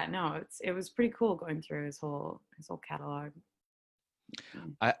yeah, no, it was pretty cool going through his whole catalog.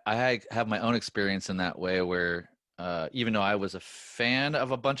 I have my own experience in that way where even though I was a fan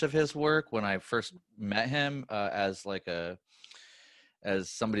of a bunch of his work when I first met him as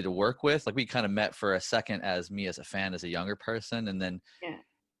somebody to work with, like we kind of met for a second as me as a fan as a younger person, and then Yeah.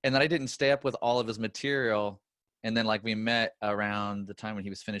 I didn't stay up with all of his material, and then like we met around the time when he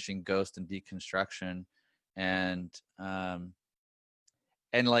was finishing Ghost and Deconstruction, and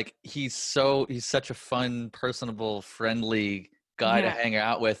like he's such a fun, personable, friendly guy to Yeah. hang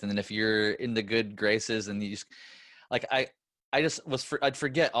out with, and then if you're in the good graces and you just like I'd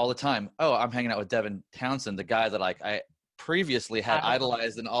forget all the time, oh, I'm hanging out with Devin Townsend, the guy that like I previously had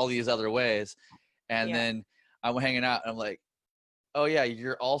idolized in all these other ways, and then I'm hanging out and I'm like, oh yeah,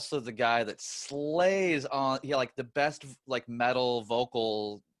 you're also the guy that slays on like the best like metal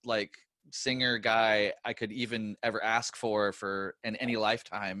vocal like singer guy I could even ever ask for in any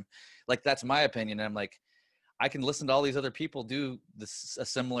lifetime. Like that's my opinion. And I'm like, I can listen to all these other people do a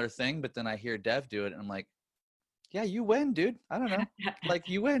similar thing, but then I hear Dev do it and I'm like, yeah, you win, dude. I don't know. Like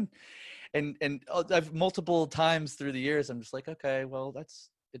you win. And I've multiple times through the years, I'm just like, okay, well,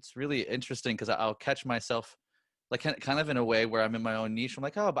 it's really interesting because I'll catch myself like kind of in a way where I'm in my own niche. I'm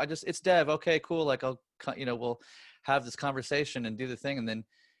like, oh, but it's Dev. Okay, cool. Like we'll have this conversation and do the thing. And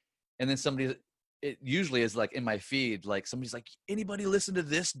then somebody, it usually is like in my feed, like somebody's like, anybody listen to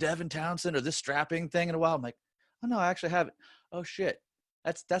this Devin Townsend or this strapping thing in a while? I'm like, oh no, I actually haven't. Oh shit.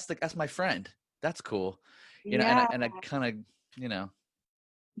 That's my friend. That's cool. Yeah. And I kind of,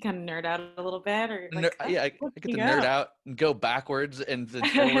 kind of nerd out a little bit or like I get to nerd out and go backwards and then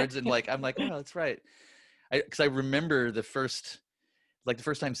forwards and like I'm like, oh, that's right. Because I remember the first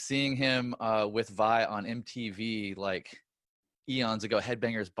time seeing him with Vi on MTV like eons ago,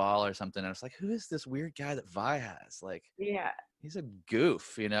 Headbangers Ball or something. I was like, who is this weird guy that Vi has? Like, yeah. he's a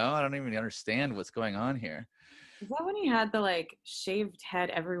goof, I don't even understand what's going on here. Is that when he had the like shaved head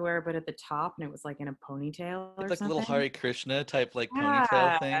everywhere, but at the top, and it was like in a ponytail or It's like something? a little Hare Krishna type like Yeah.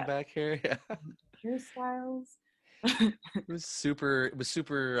 ponytail thing back here. Yeah. Hairstyles. It was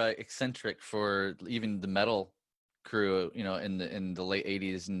super eccentric for even the metal crew, in the late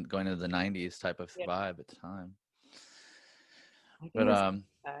 80s and going into the 90s type of vibe at the time. But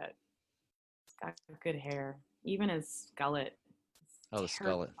it's got good hair. Even his skullet. The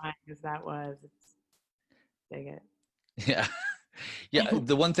skullet. As that was, dig it. Yeah. Yeah.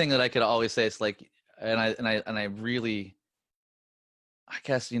 The one thing that I could always say is like, and I really, I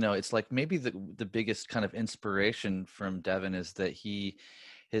guess, it's like maybe the biggest kind of inspiration from Devin is that he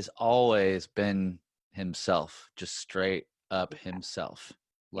has always been himself, just straight up himself.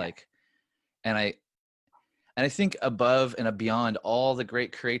 Like, and I think above and beyond all the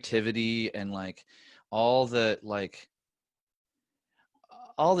great creativity and like all the like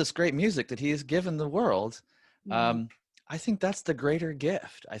all this great music that he has given the world, I think that's the greater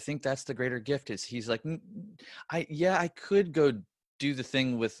gift. I think that's the greater gift is he's like, I could go do the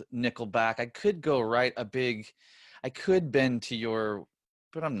thing with Nickelback. I could go write I could bend to your,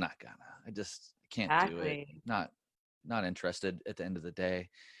 but I'm not gonna. I just can't do it. Not interested at the end of the day.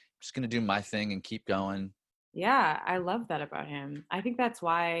 I'm just gonna do my thing and keep going. Yeah, I love that about him. I think that's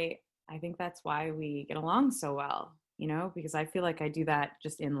why we get along so well, because I feel like I do that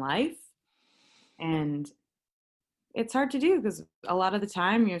just in life. And it's hard to do because a lot of the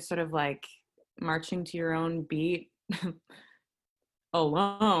time you're sort of like marching to your own beat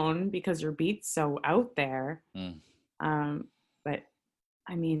alone because your beat's so out there. But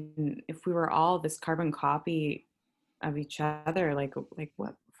I mean, if we were all this carbon copy of each other, like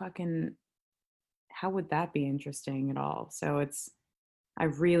what fucking, how would that be interesting at all? So I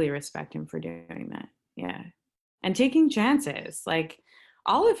really respect him for doing that. Yeah. And taking chances. Like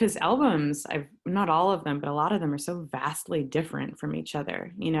all of his albums, not all of them, but a lot of them are so vastly different from each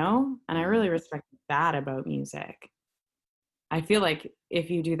other, And I really respect that about music. I feel like if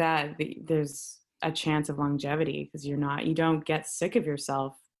you do that, there's a chance of longevity because you don't get sick of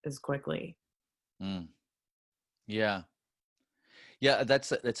yourself as quickly. Yeah. Yeah,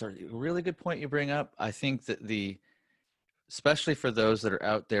 that's a really good point you bring up. I think that especially for those that are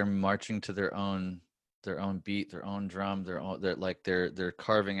out there marching to their own beat, their own drum, they're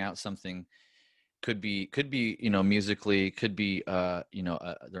carving out something. Could be musically, could be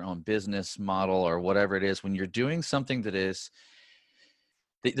their own business model or whatever it is. When you're doing something that is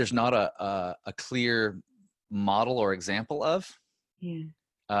there's not a clear model or example of,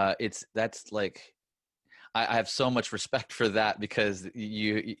 that's like, I have so much respect for that, because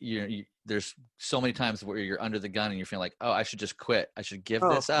you there's so many times where you're under the gun and you're feeling like, oh, I should just quit, I should give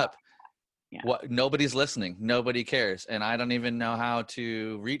this up. What, nobody's listening, nobody cares, and I don't even know how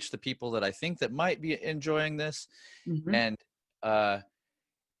to reach the people that I think that might be enjoying this. And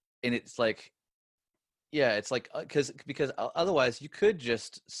it's like, it's like, because otherwise you could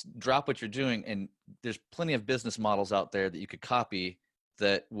just drop what you're doing, and there's plenty of business models out there that you could copy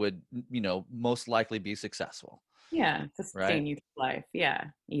that would most likely be successful, sustain you through life,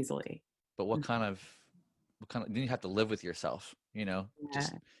 easily. But what kind of then you have to live with yourself,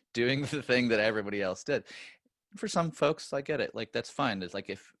 just doing the thing that everybody else did. For some folks, I get it, like, that's fine. It's like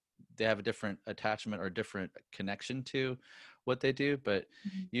if they have a different attachment or different connection to what they do, but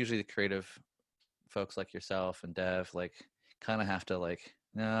usually the creative folks like yourself and Dev, like, kind of have to, like,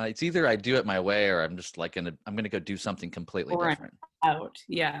 no, it's either I do it my way, or I'm just like I'm gonna go do something completely different. I'm out.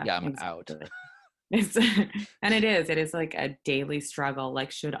 I'm out. And it is like a daily struggle.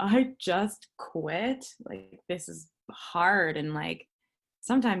 Like, should I just quit? Like, this is hard and like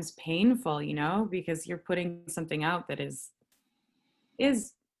sometimes painful, because you're putting something out that is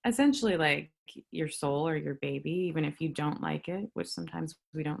essentially like your soul or your baby, even if you don't like it, which sometimes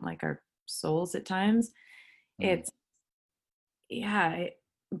we don't like our souls at times. It's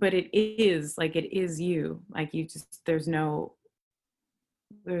but it is like, it is you, like, you just, there's no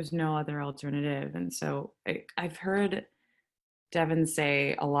other alternative. And so I've heard Devin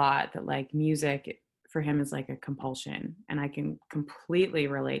say a lot that, like, music for him is like a compulsion, and I can completely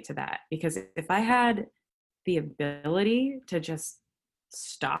relate to that, because if I had the ability to just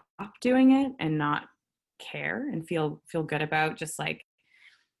stop doing it and not care and feel good about just like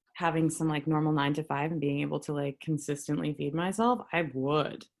having some like normal 9 to 5 and being able to like consistently feed myself, I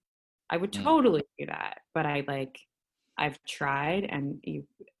would totally do that. But I've tried, and you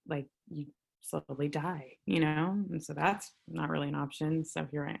slowly die, and so that's not really an option. So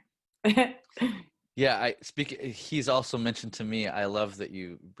you're right. He's also mentioned to me, I love that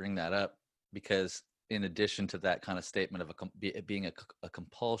you bring that up, because in addition to that kind of statement of it being a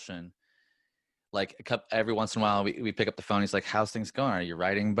compulsion, like every once in a while we pick up the phone, he's like, how's things going? Are you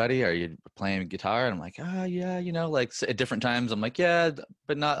writing, buddy? Are you playing guitar? And I'm like, oh yeah, like at different times I'm like, yeah,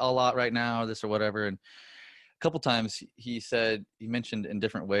 but not a lot right now, this or whatever. And a couple times he mentioned in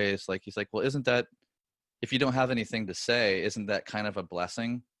different ways, like, he's like, well, isn't that, if you don't have anything to say, isn't that kind of a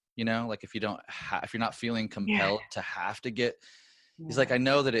blessing? Like, if you're not feeling compelled to have to get, he's like, I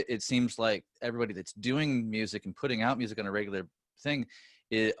know that it seems like everybody that's doing music and putting out music on a regular thing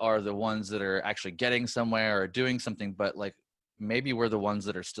are the ones that are actually getting somewhere or doing something, but like, maybe we're the ones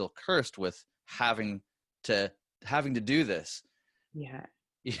that are still cursed with having to do this. I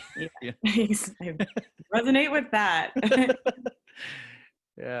resonate with that.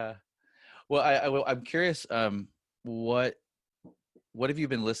 Well, I'm curious, what have you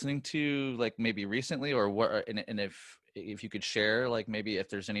been listening to, like, maybe recently, or what, and if you could share, like, maybe if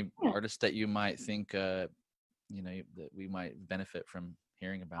there's any artists that you might think that we might benefit from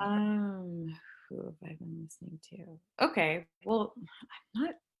hearing about. Who have I been listening to? Okay, well, I'm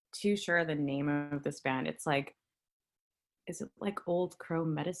not too sure the name of this band. It's like, is it like Old Crow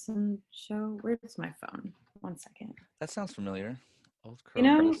Medicine Show? Where's my phone? 1 second. That sounds familiar. Old Crow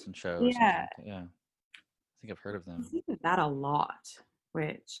Medicine Show. Or something. Yeah. I think I've heard of them. I think of that a lot,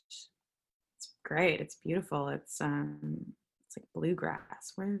 which it's great. It's beautiful. It's like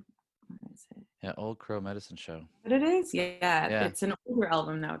bluegrass. Where is it? Yeah, Old Crow Medicine Show. But it is, yeah. It's an older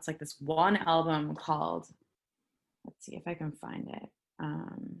album though. It's like this one album called, let's see if I can find it.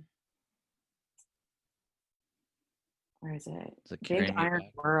 Where is it? Big Iron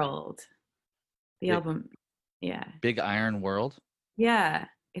World. The album, Big Iron World? Yeah,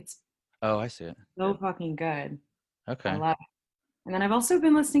 it's I see it. So fucking good. Okay. I love it. And then I've also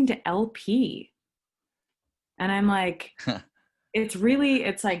been listening to LP. And I'm like,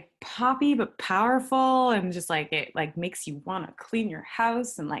 it's like poppy but powerful, and just like it like makes you want to clean your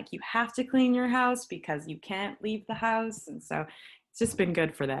house, and like you have to clean your house because you can't leave the house. And so it's just been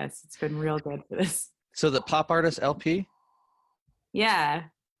good for this. It's been real good for this. So the pop artist LP? Yeah.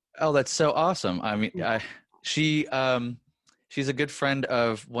 Oh, that's so awesome. I mean, she's a good friend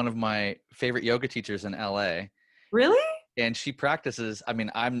of one of my favorite yoga teachers in LA. Really? And she practices. I mean,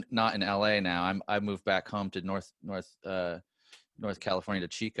 I'm not in LA now. I moved back home to North North California to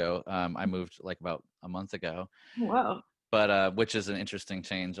Chico. I moved like about a month ago. Whoa. But which is an interesting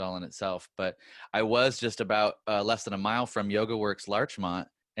change all in itself. But I was just about less than a mile from Yoga Works Larchmont,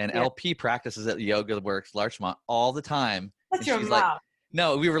 and LP practices at Yoga Works Larchmont all the time. That's your mom. Like,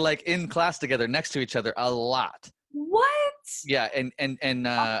 no, we were like in class together next to each other a lot. What? Yeah,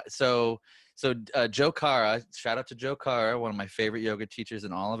 so Joe Cara, shout out to Joe Cara, one of my favorite yoga teachers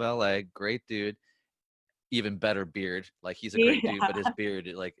in all of LA. Great dude. Even better beard. Like he's a great dude, but his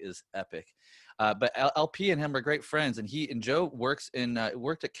beard like is epic. But LP and him are great friends, and he and Joe worked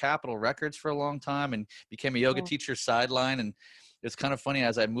at Capitol Records for a long time and became a yoga teacher sideline. And it's kind of funny,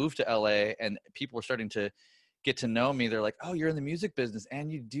 as I moved to LA and people were starting to get to know me, they're like, "Oh, you're in the music business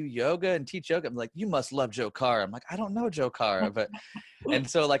and you do yoga and teach yoga." I'm like, "You must love Joe Cara." I'm like, "I don't know Joe Cara," but and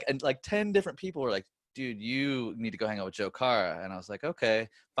so like 10 different people were like, "Dude, you need to go hang out with Joe Cara." And I was like, "Okay."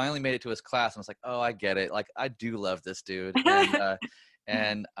 Finally made it to his class, and I was like, "Oh, I get it. Like, I do love this dude."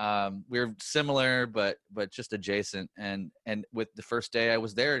 And we're similar, but just adjacent. And with the first day I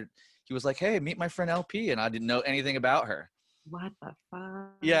was there, he was like, "Hey, meet my friend LP," and I didn't know anything about her. What the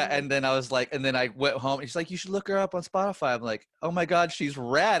fuck? Yeah, and then I was like, and then I went home, and he's like, "You should look her up on Spotify." I'm like, "Oh my god, she's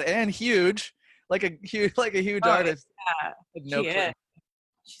rad and huge, like a huge artist." Yeah, she is.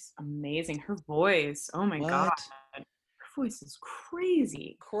 She's amazing. Her voice, oh my god, her voice is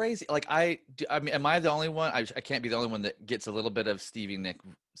crazy. Like I mean, am I the only one? I can't be the only one that gets a little bit of Stevie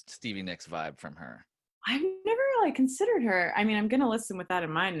Nicks vibe from her. I've never really considered her. I mean, I'm gonna listen with that in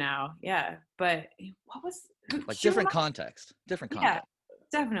mind now. Yeah, but what was like different context? Yeah,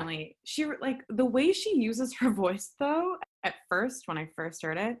 definitely. She like the way she uses her voice though. At first, when I first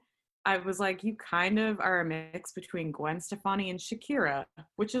heard it, I was like, you kind of are a mix between Gwen Stefani and Shakira,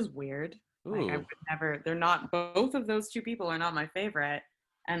 which is weird. Ooh. Like I would never, they're not, both of those two people are not my favorite.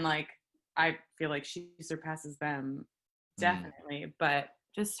 And like, I feel like she surpasses them definitely, but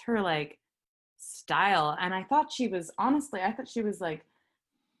just her like style. And I thought she was like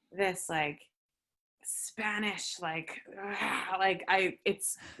this like Spanish,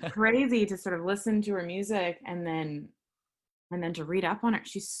 it's crazy to sort of listen to her music and then to read up on her.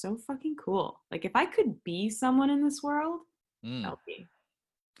 She's so fucking cool. Like if I could be someone in this world, LP.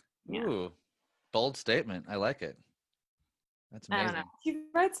 Yeah. Ooh, bold statement. I like it. That's amazing. I don't know. She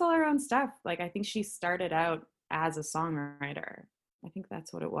writes all her own stuff. Like I think she started out as a songwriter. I think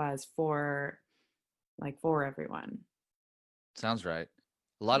that's what it was for everyone. Sounds right.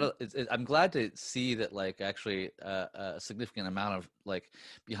 A lot of I'm glad to see that like actually a significant amount of like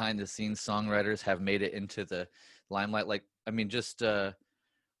behind the scenes songwriters have made it into the limelight. Like I mean, just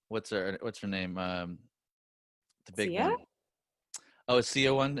what's her name? The big Sia? one. Oh, is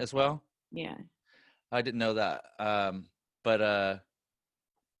Sia one as well? Yeah. I didn't know that. But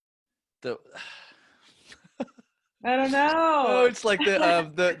the I don't know. Oh, it's like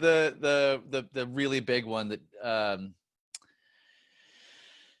the really big one that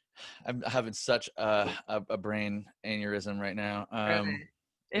I'm having such a brain aneurysm right now.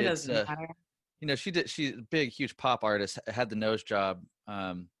 It doesn't matter. You know, she's a big, huge pop artist, had the nose job.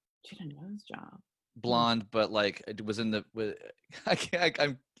 She had a nose job. Blonde, but like it was in the.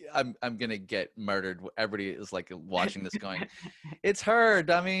 I'm gonna get murdered. Everybody is like watching this, going, "It's her,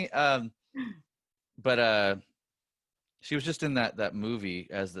 dummy." But she was just in that movie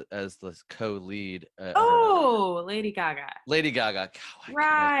as the co-lead. Lady Gaga. Lady Gaga. God,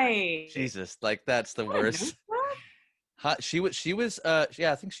 right. Jesus, like that's the worst. She was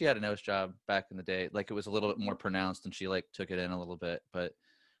yeah, I think she had a nose job back in the day. Like it was a little bit more pronounced and she like took it in a little bit. But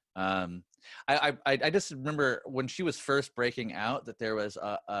I just remember when she was first breaking out that there was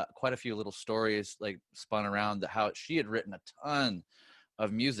quite a few little stories like spun around how she had written a ton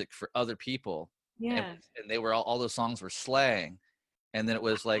of music for other people. Yeah. And they were all those songs were slaying. And then it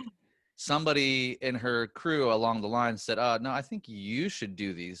was like somebody in her crew along the line said, "Oh, no, I think you should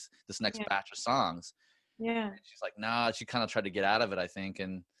do this next batch of songs." Yeah. And she's like, "Nah," she kind of tried to get out of it, I think.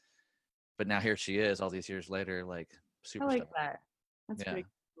 But now here she is all these years later, like super. I like that. That's pretty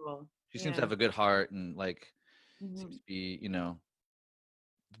cool. She seems to have a good heart and like seems to be,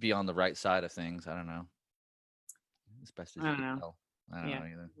 be on the right side of things. I don't know. As best as you can tell. I don't know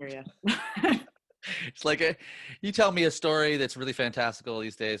either. Yeah. It's like you tell me a story that's really fantastical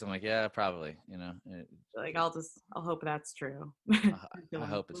these days. I'm like, yeah, probably. Like I'll hope that's true. I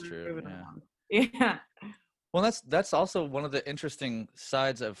hope it's true. Yeah. Well, that's also one of the interesting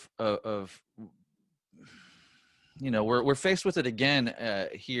sides of we're faced with it again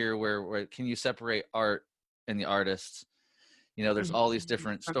here where can you separate art and the artists? There's all these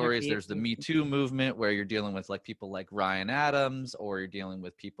different stories. There's the Me Too movement where you're dealing with like people like Ryan Adams, or you're dealing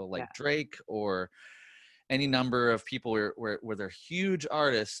with people like Drake, any number of people where they're huge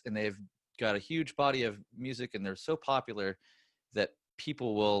artists and they've got a huge body of music and they're so popular that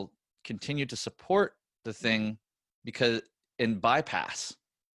people will continue to support the thing because and bypass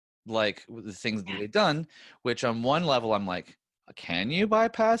like the things that they've done, which on one level I'm like, can you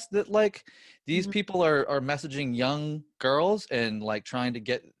bypass that? Like these people are messaging young girls and like trying to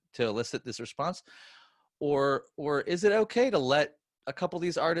get to elicit this response, or is it okay to let a couple of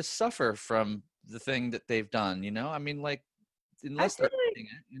these artists suffer from the thing that they've done? You know, I mean, like unless they're doing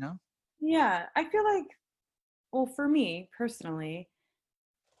it, you know. Yeah, I feel like, well, for me personally,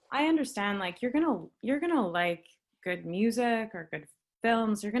 I understand like you're gonna like good music or good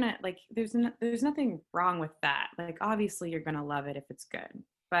films. You're gonna like there's nothing wrong with that. Like obviously you're gonna love it if it's good,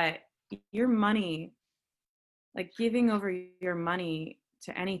 but your money, like giving over your money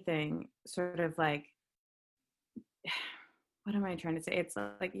to anything, sort of like, what am I trying to say? It's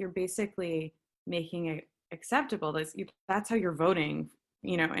like you're basically making it acceptable. That's how you're voting,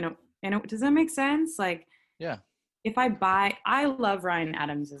 you know. And does that make sense? Like, Yeah. If I love Ryan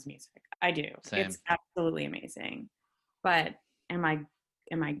Adams' music. I do. Same. It's absolutely amazing. But am I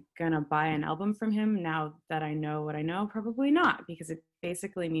gonna buy an album from him now that I know what I know? Probably not, because it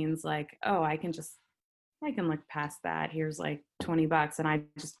basically means like, oh, I can look past that. Here's like $20, and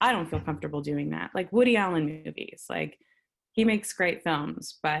I don't feel comfortable doing that. Like Woody Allen movies, like he makes great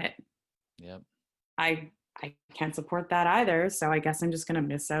films, but yep. I can't support that either. So I guess I'm just going to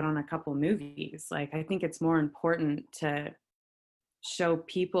miss out on a couple movies. Like, I think it's more important to show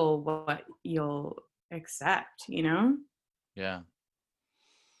people what you'll accept, you know? Yeah.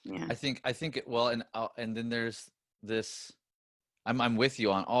 Yeah. I think it, well, and then there's this, I'm with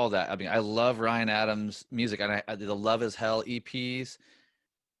you on all that. I mean, I love Ryan Adams music, and I the Love Is Hell EPs.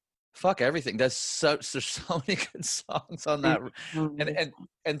 Fuck everything. There's so many good songs on that,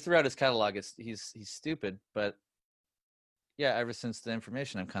 and throughout his catalog, he's stupid. But yeah, ever since the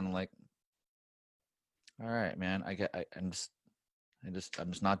information, I'm kind of like, all right, man. I'm just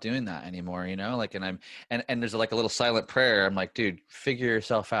not doing that anymore, you know. Like, and there's like a little silent prayer. I'm like, dude, figure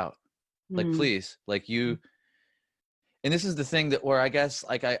yourself out. Like, please, like you. And this is the thing that where I guess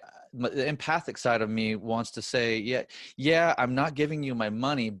like the empathic side of me wants to say, yeah, I'm not giving you my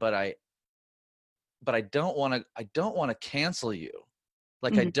money, but I don't want to cancel you.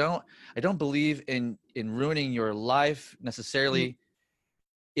 Like I don't believe in ruining your life necessarily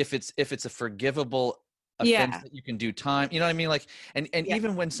if it's a forgivable offense that you can do time. You know what I mean? Like, and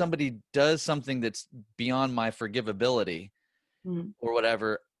even when somebody does something that's beyond my forgivability or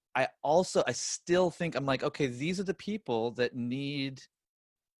whatever, I still think I'm like, okay, these are the people that need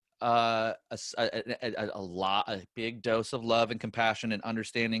a big dose of love and compassion and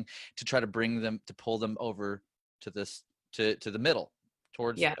understanding to try to pull them over to the middle,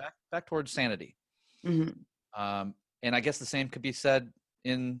 towards back towards sanity. And I guess the same could be said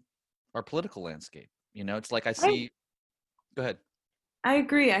in our political landscape. You know, it's like go ahead. I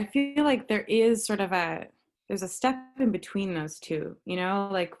agree. I feel like there is sort of there's a step in between those two, you know,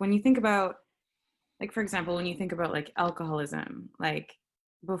 like when you think about, like, for example, when you think about like alcoholism, like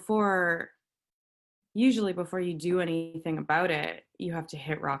usually before you do anything about it, you have to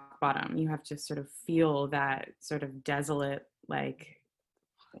hit rock bottom. You have to sort of feel that sort of desolate, like,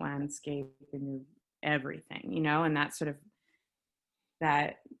 landscape and everything, you know, and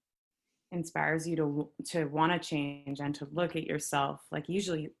that inspires you to want to change and to look at yourself. Like,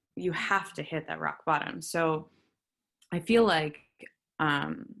 usually you have to hit that rock bottom. So I feel like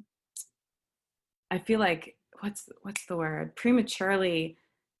what's the word, prematurely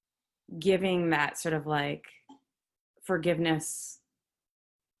giving that sort of like forgiveness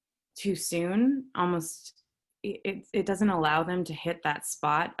too soon, almost it doesn't allow them to hit that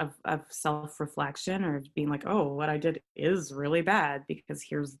spot of self-reflection, or being like, oh, what I did is really bad, because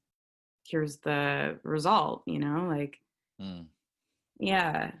here's the result, you know, like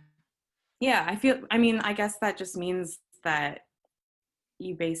I mean, I guess that just means that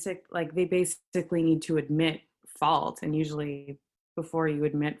they basically need to admit fault. And usually before you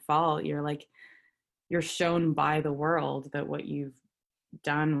admit fault, you're shown by the world that what you've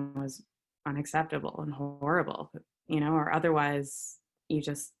done was unacceptable and horrible, you know, or otherwise you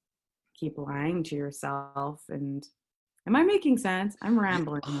just keep lying to yourself. And am I making sense? I'm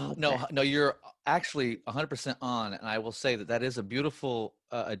rambling. No, you're actually 100% on. And I will say that is a beautiful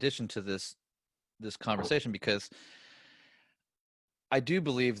addition to this conversation, because I do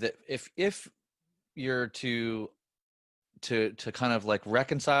believe that if you're to kind of like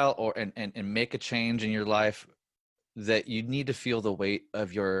reconcile and make a change in your life, that you need to feel the weight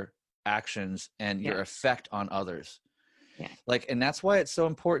of your actions and your effect on others. Like, and that's why it's so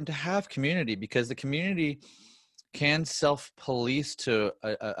important to have community, because the community can self-police to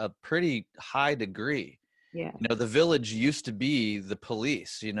a pretty high degree. Yeah. You know, the village used to be the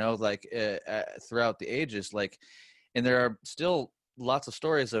police, you know, like throughout the ages, like, and there are still lots of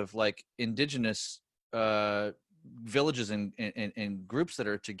stories of like indigenous villages and groups that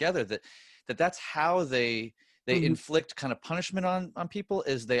are together, that's how they inflict kind of punishment on people,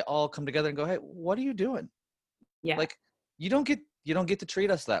 is they all come together and go, hey, what are you doing? Yeah. Like, you don't get to treat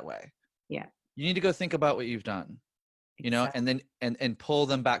us that way. Yeah. You need to go think about what you've done, you know, and then and pull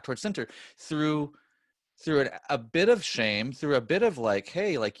them back towards center through a bit of shame, through a bit of like,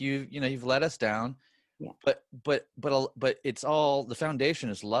 hey, like you've let us down. Yeah. But it's all, the foundation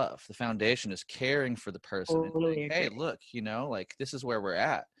is love. The foundation is caring for the person. Totally Like, hey, look, you know, like this is where we're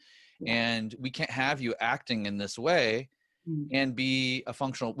at. Yeah. And we can't have you acting in this way and be a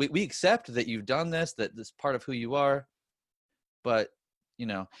functional. We accept that you've done this, that this is part of who you are, but you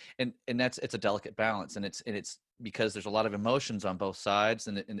know, and it's a delicate balance, and it's because there's a lot of emotions on both sides,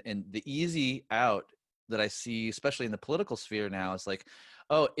 and the easy out that I see, especially in the political sphere now, is like,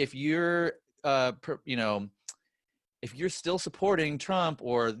 oh, if you're you know, if you're still supporting Trump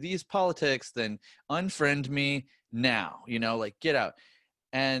or these politics, then unfriend me now, you know, like get out.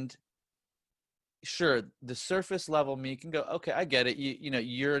 And sure, the surface level me can go, okay, I get it. You know,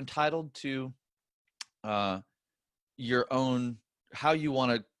 you're entitled to your own, how you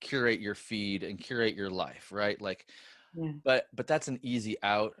want to curate your feed and curate your life, right? Like, but that's an easy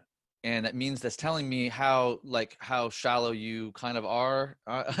out. And that means that's telling me how shallow you kind of are,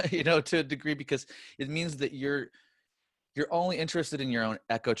 you know, to a degree, because it means that you're only interested in your own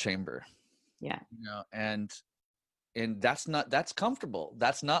echo chamber. Yeah. You know, and that's comfortable.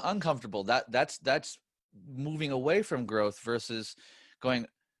 That's not uncomfortable. That's moving away from growth versus going,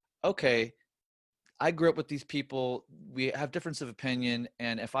 okay, I grew up with these people. We have difference of opinion.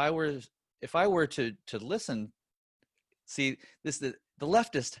 And if I were to listen, see this, the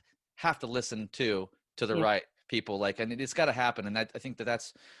leftists have to listen to the right people, like, and it's got to happen. And I think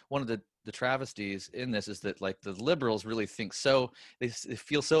that's one of the travesties in this, is that like the liberals really think so, they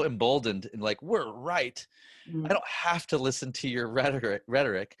feel so emboldened and like, we're right. I don't have to listen to your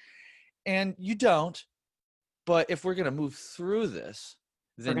rhetoric, and you don't. But if we're going to move through this,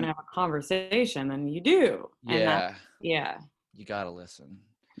 then we're going to have a conversation, then you do. Yeah. And you got to listen.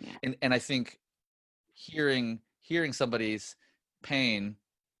 Yeah. And I think hearing somebody's pain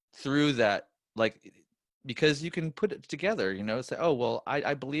through that, like, because you can put it together, you know, say, oh, well,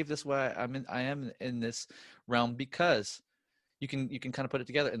 I believe this way. I am in this realm, because you can kind of put it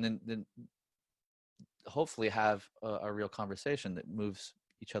together, and then hopefully have a real conversation that moves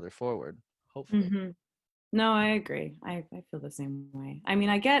each other forward. Hopefully. No, I agree. I feel the same way. I mean,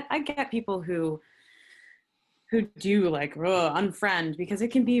 I get people who do like unfriend, because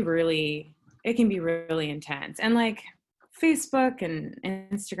it can be really intense. And like Facebook and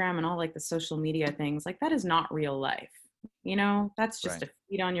Instagram and all like the social media things, like that is not real life. You know, that's just a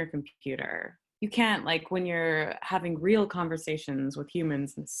feed on your computer. You can't, like, when you're having real conversations with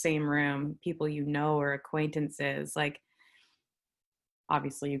humans in the same room, people you know or acquaintances, like,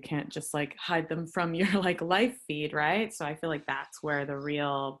 obviously you can't just like hide them from your like life feed, right? So I feel like that's where the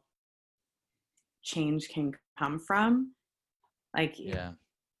real change can come from. Like,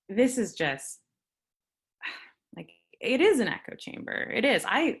 this is just like, it is an echo chamber. It is.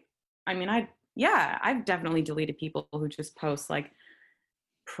 I've definitely deleted people who just post like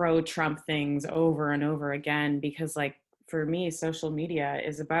pro-Trump things over and over again, because like, for me, social media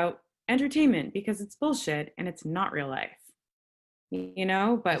is about entertainment, because it's bullshit and it's not real life, you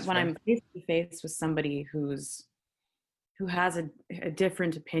know. But when I'm face to face with somebody who has a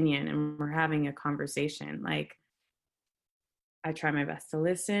different opinion and we're having a conversation, like, I try my best to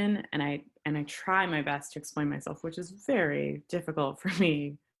listen, and I try my best to explain myself, which is very difficult for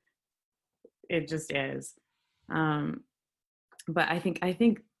me. It just is. But I think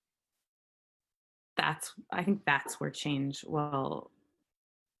that's where change will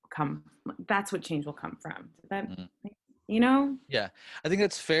come. That's what change will come from. That, you know? Yeah, I think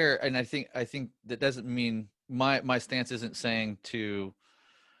that's fair. And I think that doesn't mean, my stance isn't saying to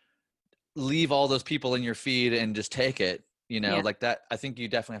leave all those people in your feed and just take it, you know, like that. I think you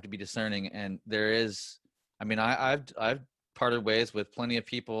definitely have to be discerning. And there is, I mean, I've parted ways with plenty of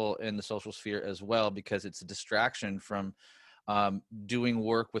people in the social sphere as well, because it's a distraction from doing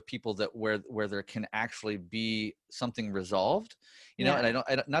work with people that where there can actually be something resolved, you know. And I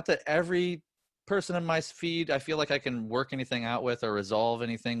don't, not that every person in my feed I feel like I can work anything out with or resolve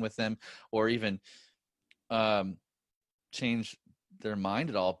anything with them, or even change their mind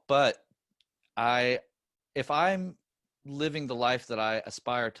at all. But if I'm living the life that I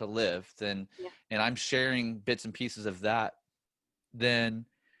aspire to live, then, Yeah. and I'm sharing bits and pieces of that, then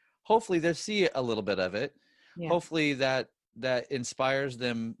hopefully they see a little bit of it. Yeah. Hopefully that inspires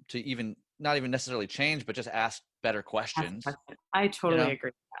them to even not even necessarily change, but just ask better questions. I totally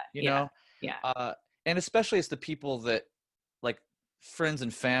agree with that. You know? Yeah. And especially it's the people that, like, friends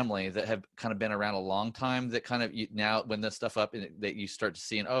and family that have kind of been around a long time, that kind of, now when this stuff up, that you start to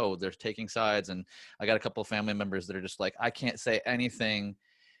see, and oh, they're taking sides. And I got a couple of family members that are just like, I can't say anything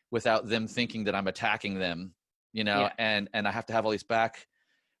without them thinking that I'm attacking them, and I have to have all these back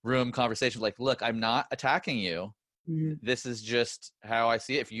room conversations, like, look, I'm not attacking you. Mm-hmm. This is just how I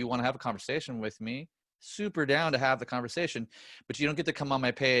see it. If you want to have a conversation with me, super down to have the conversation, but you don't get to come on my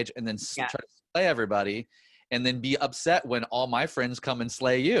page and then try to slay everybody and then be upset when all my friends come and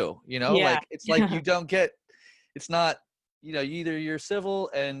slay you, like, it's like, you don't get, it's not, either you're civil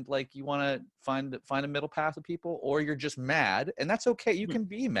and like you want to find a middle path with people, or you're just mad, and that's okay. You can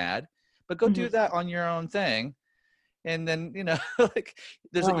be mad, but go do that on your own thing. And then, like,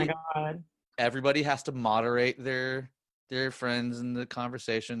 there's God. Everybody has to moderate their friends in the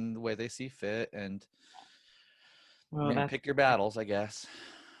conversation the way they see fit, and pick your battles, I guess.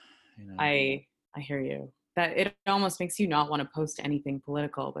 I hear you. That it almost makes you not want to post anything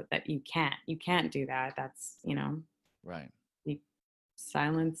political, but that you can't do that. That's, right.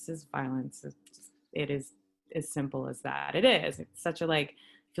 Silence is violence. It is as simple as that. It is. It's such a, like,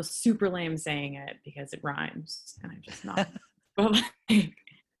 I feel super lame saying it because it rhymes, and I'm just not. But like,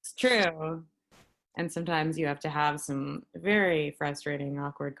 it's true. And sometimes you have to have some very frustrating,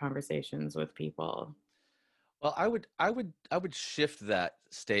 awkward conversations with people. Well, I would shift that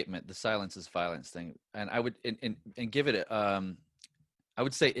statement, the silence is violence thing, and I would and give it I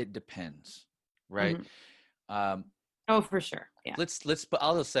would say it depends, right? Mm-hmm. Oh, for sure. Yeah.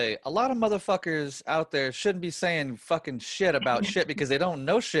 I'll just say, a lot of motherfuckers out there shouldn't be saying fucking shit about shit because they don't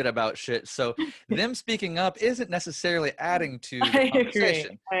know shit about shit. So them speaking up isn't necessarily adding to the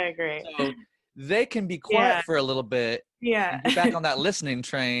conversation. I agree. So they can be quiet for a little bit. Yeah. And get back on that listening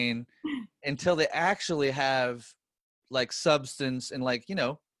train until they actually have, like, substance, and, like,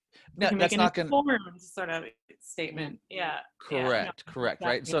 that's not going to sort of statement. Yeah. Correct.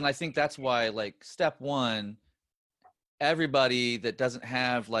 Right. So, and I think that's why, like, step one, everybody that doesn't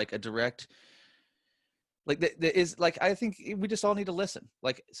have, like, a direct, like, that is, like, I think we just all need to listen.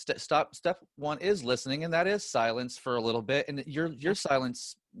 Like, step one is listening, and that is silence for a little bit. And your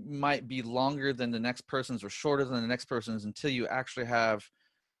silence might be longer than the next person's or shorter than the next person's until you actually have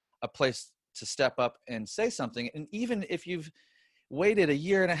a place to step up and say something. And even if you've waited a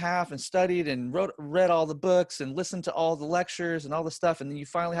year and a half and studied and read all the books and listened to all the lectures and all the stuff, and then you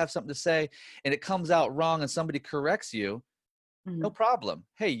finally have something to say and it comes out wrong and somebody corrects you, no problem.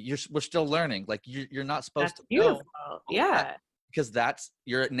 Hey, we're still learning. Like, you're not supposed to beautiful. know. Yeah. Because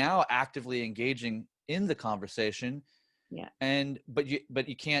you're now actively engaging in the conversation. Yeah. But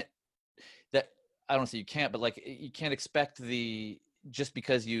you can't, that, I don't say you can't, but, like, you can't expect just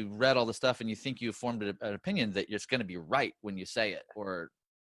because you read all the stuff and you think you formed an opinion that you're going to be right when you say it, or,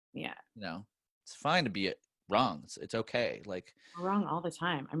 it's fine to be wrong. It's okay. Like, I'm wrong all the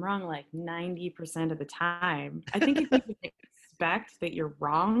time. I'm wrong like 90% of the time. I think if you expect that you're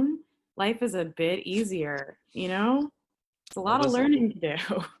wrong, life is a bit easier, It's a lot of learning to do.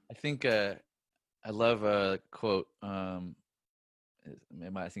 I think I love a quote. I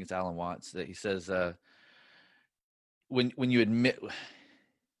think it's Alan Watts, that he says, when you admit,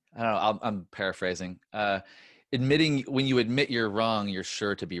 I don't know, I'm paraphrasing, when you admit you're wrong, you're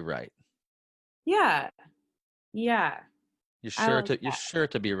sure to be right. Yeah. You're sure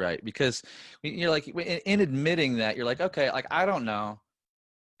to be right, because you're like, in admitting that, you're like, okay, like, I don't know.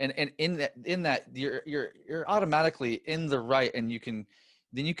 And in that you're automatically in the right, and you can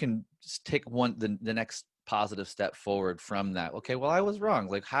take the next positive step forward from that. Okay, well, I was wrong.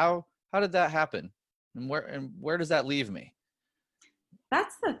 Like, how did that happen? And where does that leave me?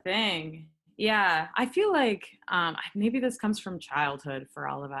 That's the thing. Yeah. I feel like maybe this comes from childhood for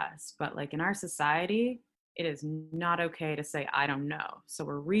all of us, but, like, in our society, it is not okay to say, I don't know. So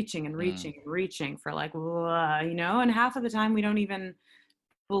we're reaching and reaching and reaching for, like, and half of the time we don't even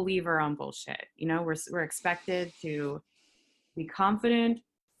believe our own bullshit. We're expected to be confident,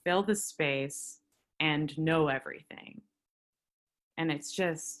 fill the space, and know everything. And it's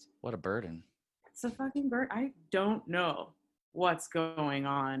just, what a burden. It's a fucking burden. I don't know what's going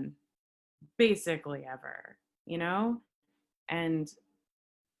on basically ever, and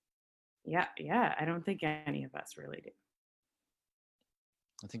yeah, I don't think any of us really do.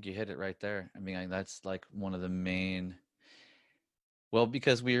 I think you hit it right there. I mean, that's like one of the main, well,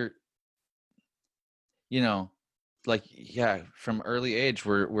 because we're, like, yeah, from early age,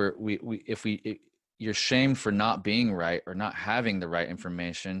 you're shamed for not being right or not having the right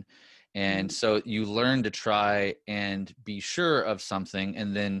information. And so you learn to try and be sure of something.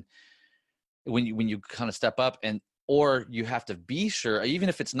 And then when you kind of step up or you have to be sure, even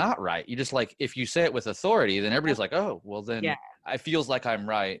if it's not right, you just like, if you say it with authority, then everybody's like, oh, well then it feels like I'm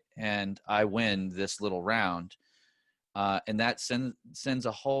right and I win this little round. And that sends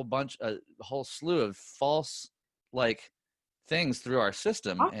a whole slew of false like things through our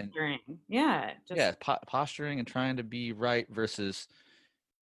system. Posturing. Posturing and trying to be right versus,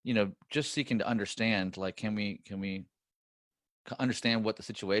 just seeking to understand, like, can we understand what the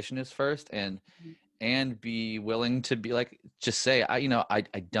situation is first and be willing to be like, just say, I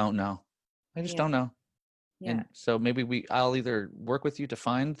don't know. I just don't know. Yeah. And so maybe I'll either work with you to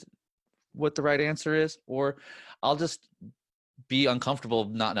find what the right answer is, or I'll just be uncomfortable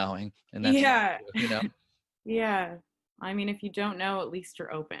not knowing. And that's, Yeah. I mean, if you don't know, at least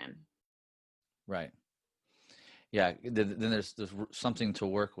you're open. Right. Yeah. Then there's something to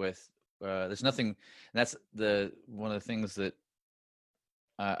work with. There's nothing, and that's one of the things that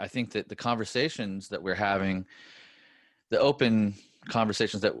I think that the conversations that we're having, the open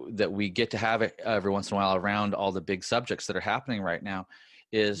conversations that we get to have every once in a while around all the big subjects that are happening right now,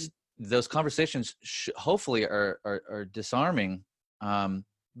 is those conversations hopefully are disarming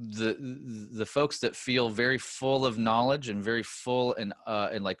the folks that feel very full of knowledge and very full and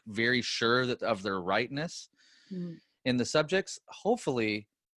like very sure of their rightness in the subjects. Hopefully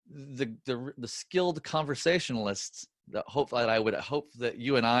the skilled conversationalists that I would hope that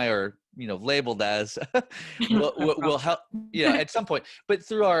you and I are, labeled as will help, at some point. But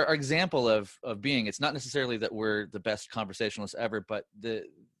through our example of being, it's not necessarily that we're the best conversationalists ever, but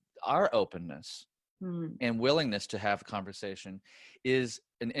our openness and willingness to have a conversation is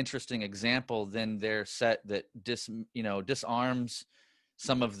an interesting example than their set that disarms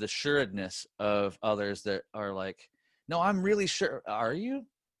some of the sureness of others that are like, no, I'm really sure. Are you?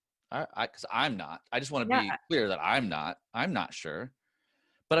 Because I'm not. I just want to be clear that I'm not sure,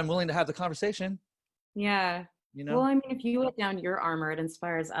 but I'm willing to have the conversation. Yeah. Well, I mean, if you let down your armor, it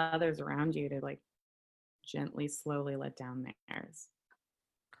inspires others around you to like gently, slowly let down theirs.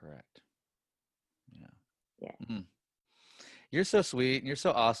 Correct. Yeah. Yeah. Mm-hmm. You're so sweet. You're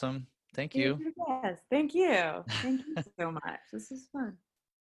so awesome. Thank you. Yes. Thank you. Thank you so much. This is fun.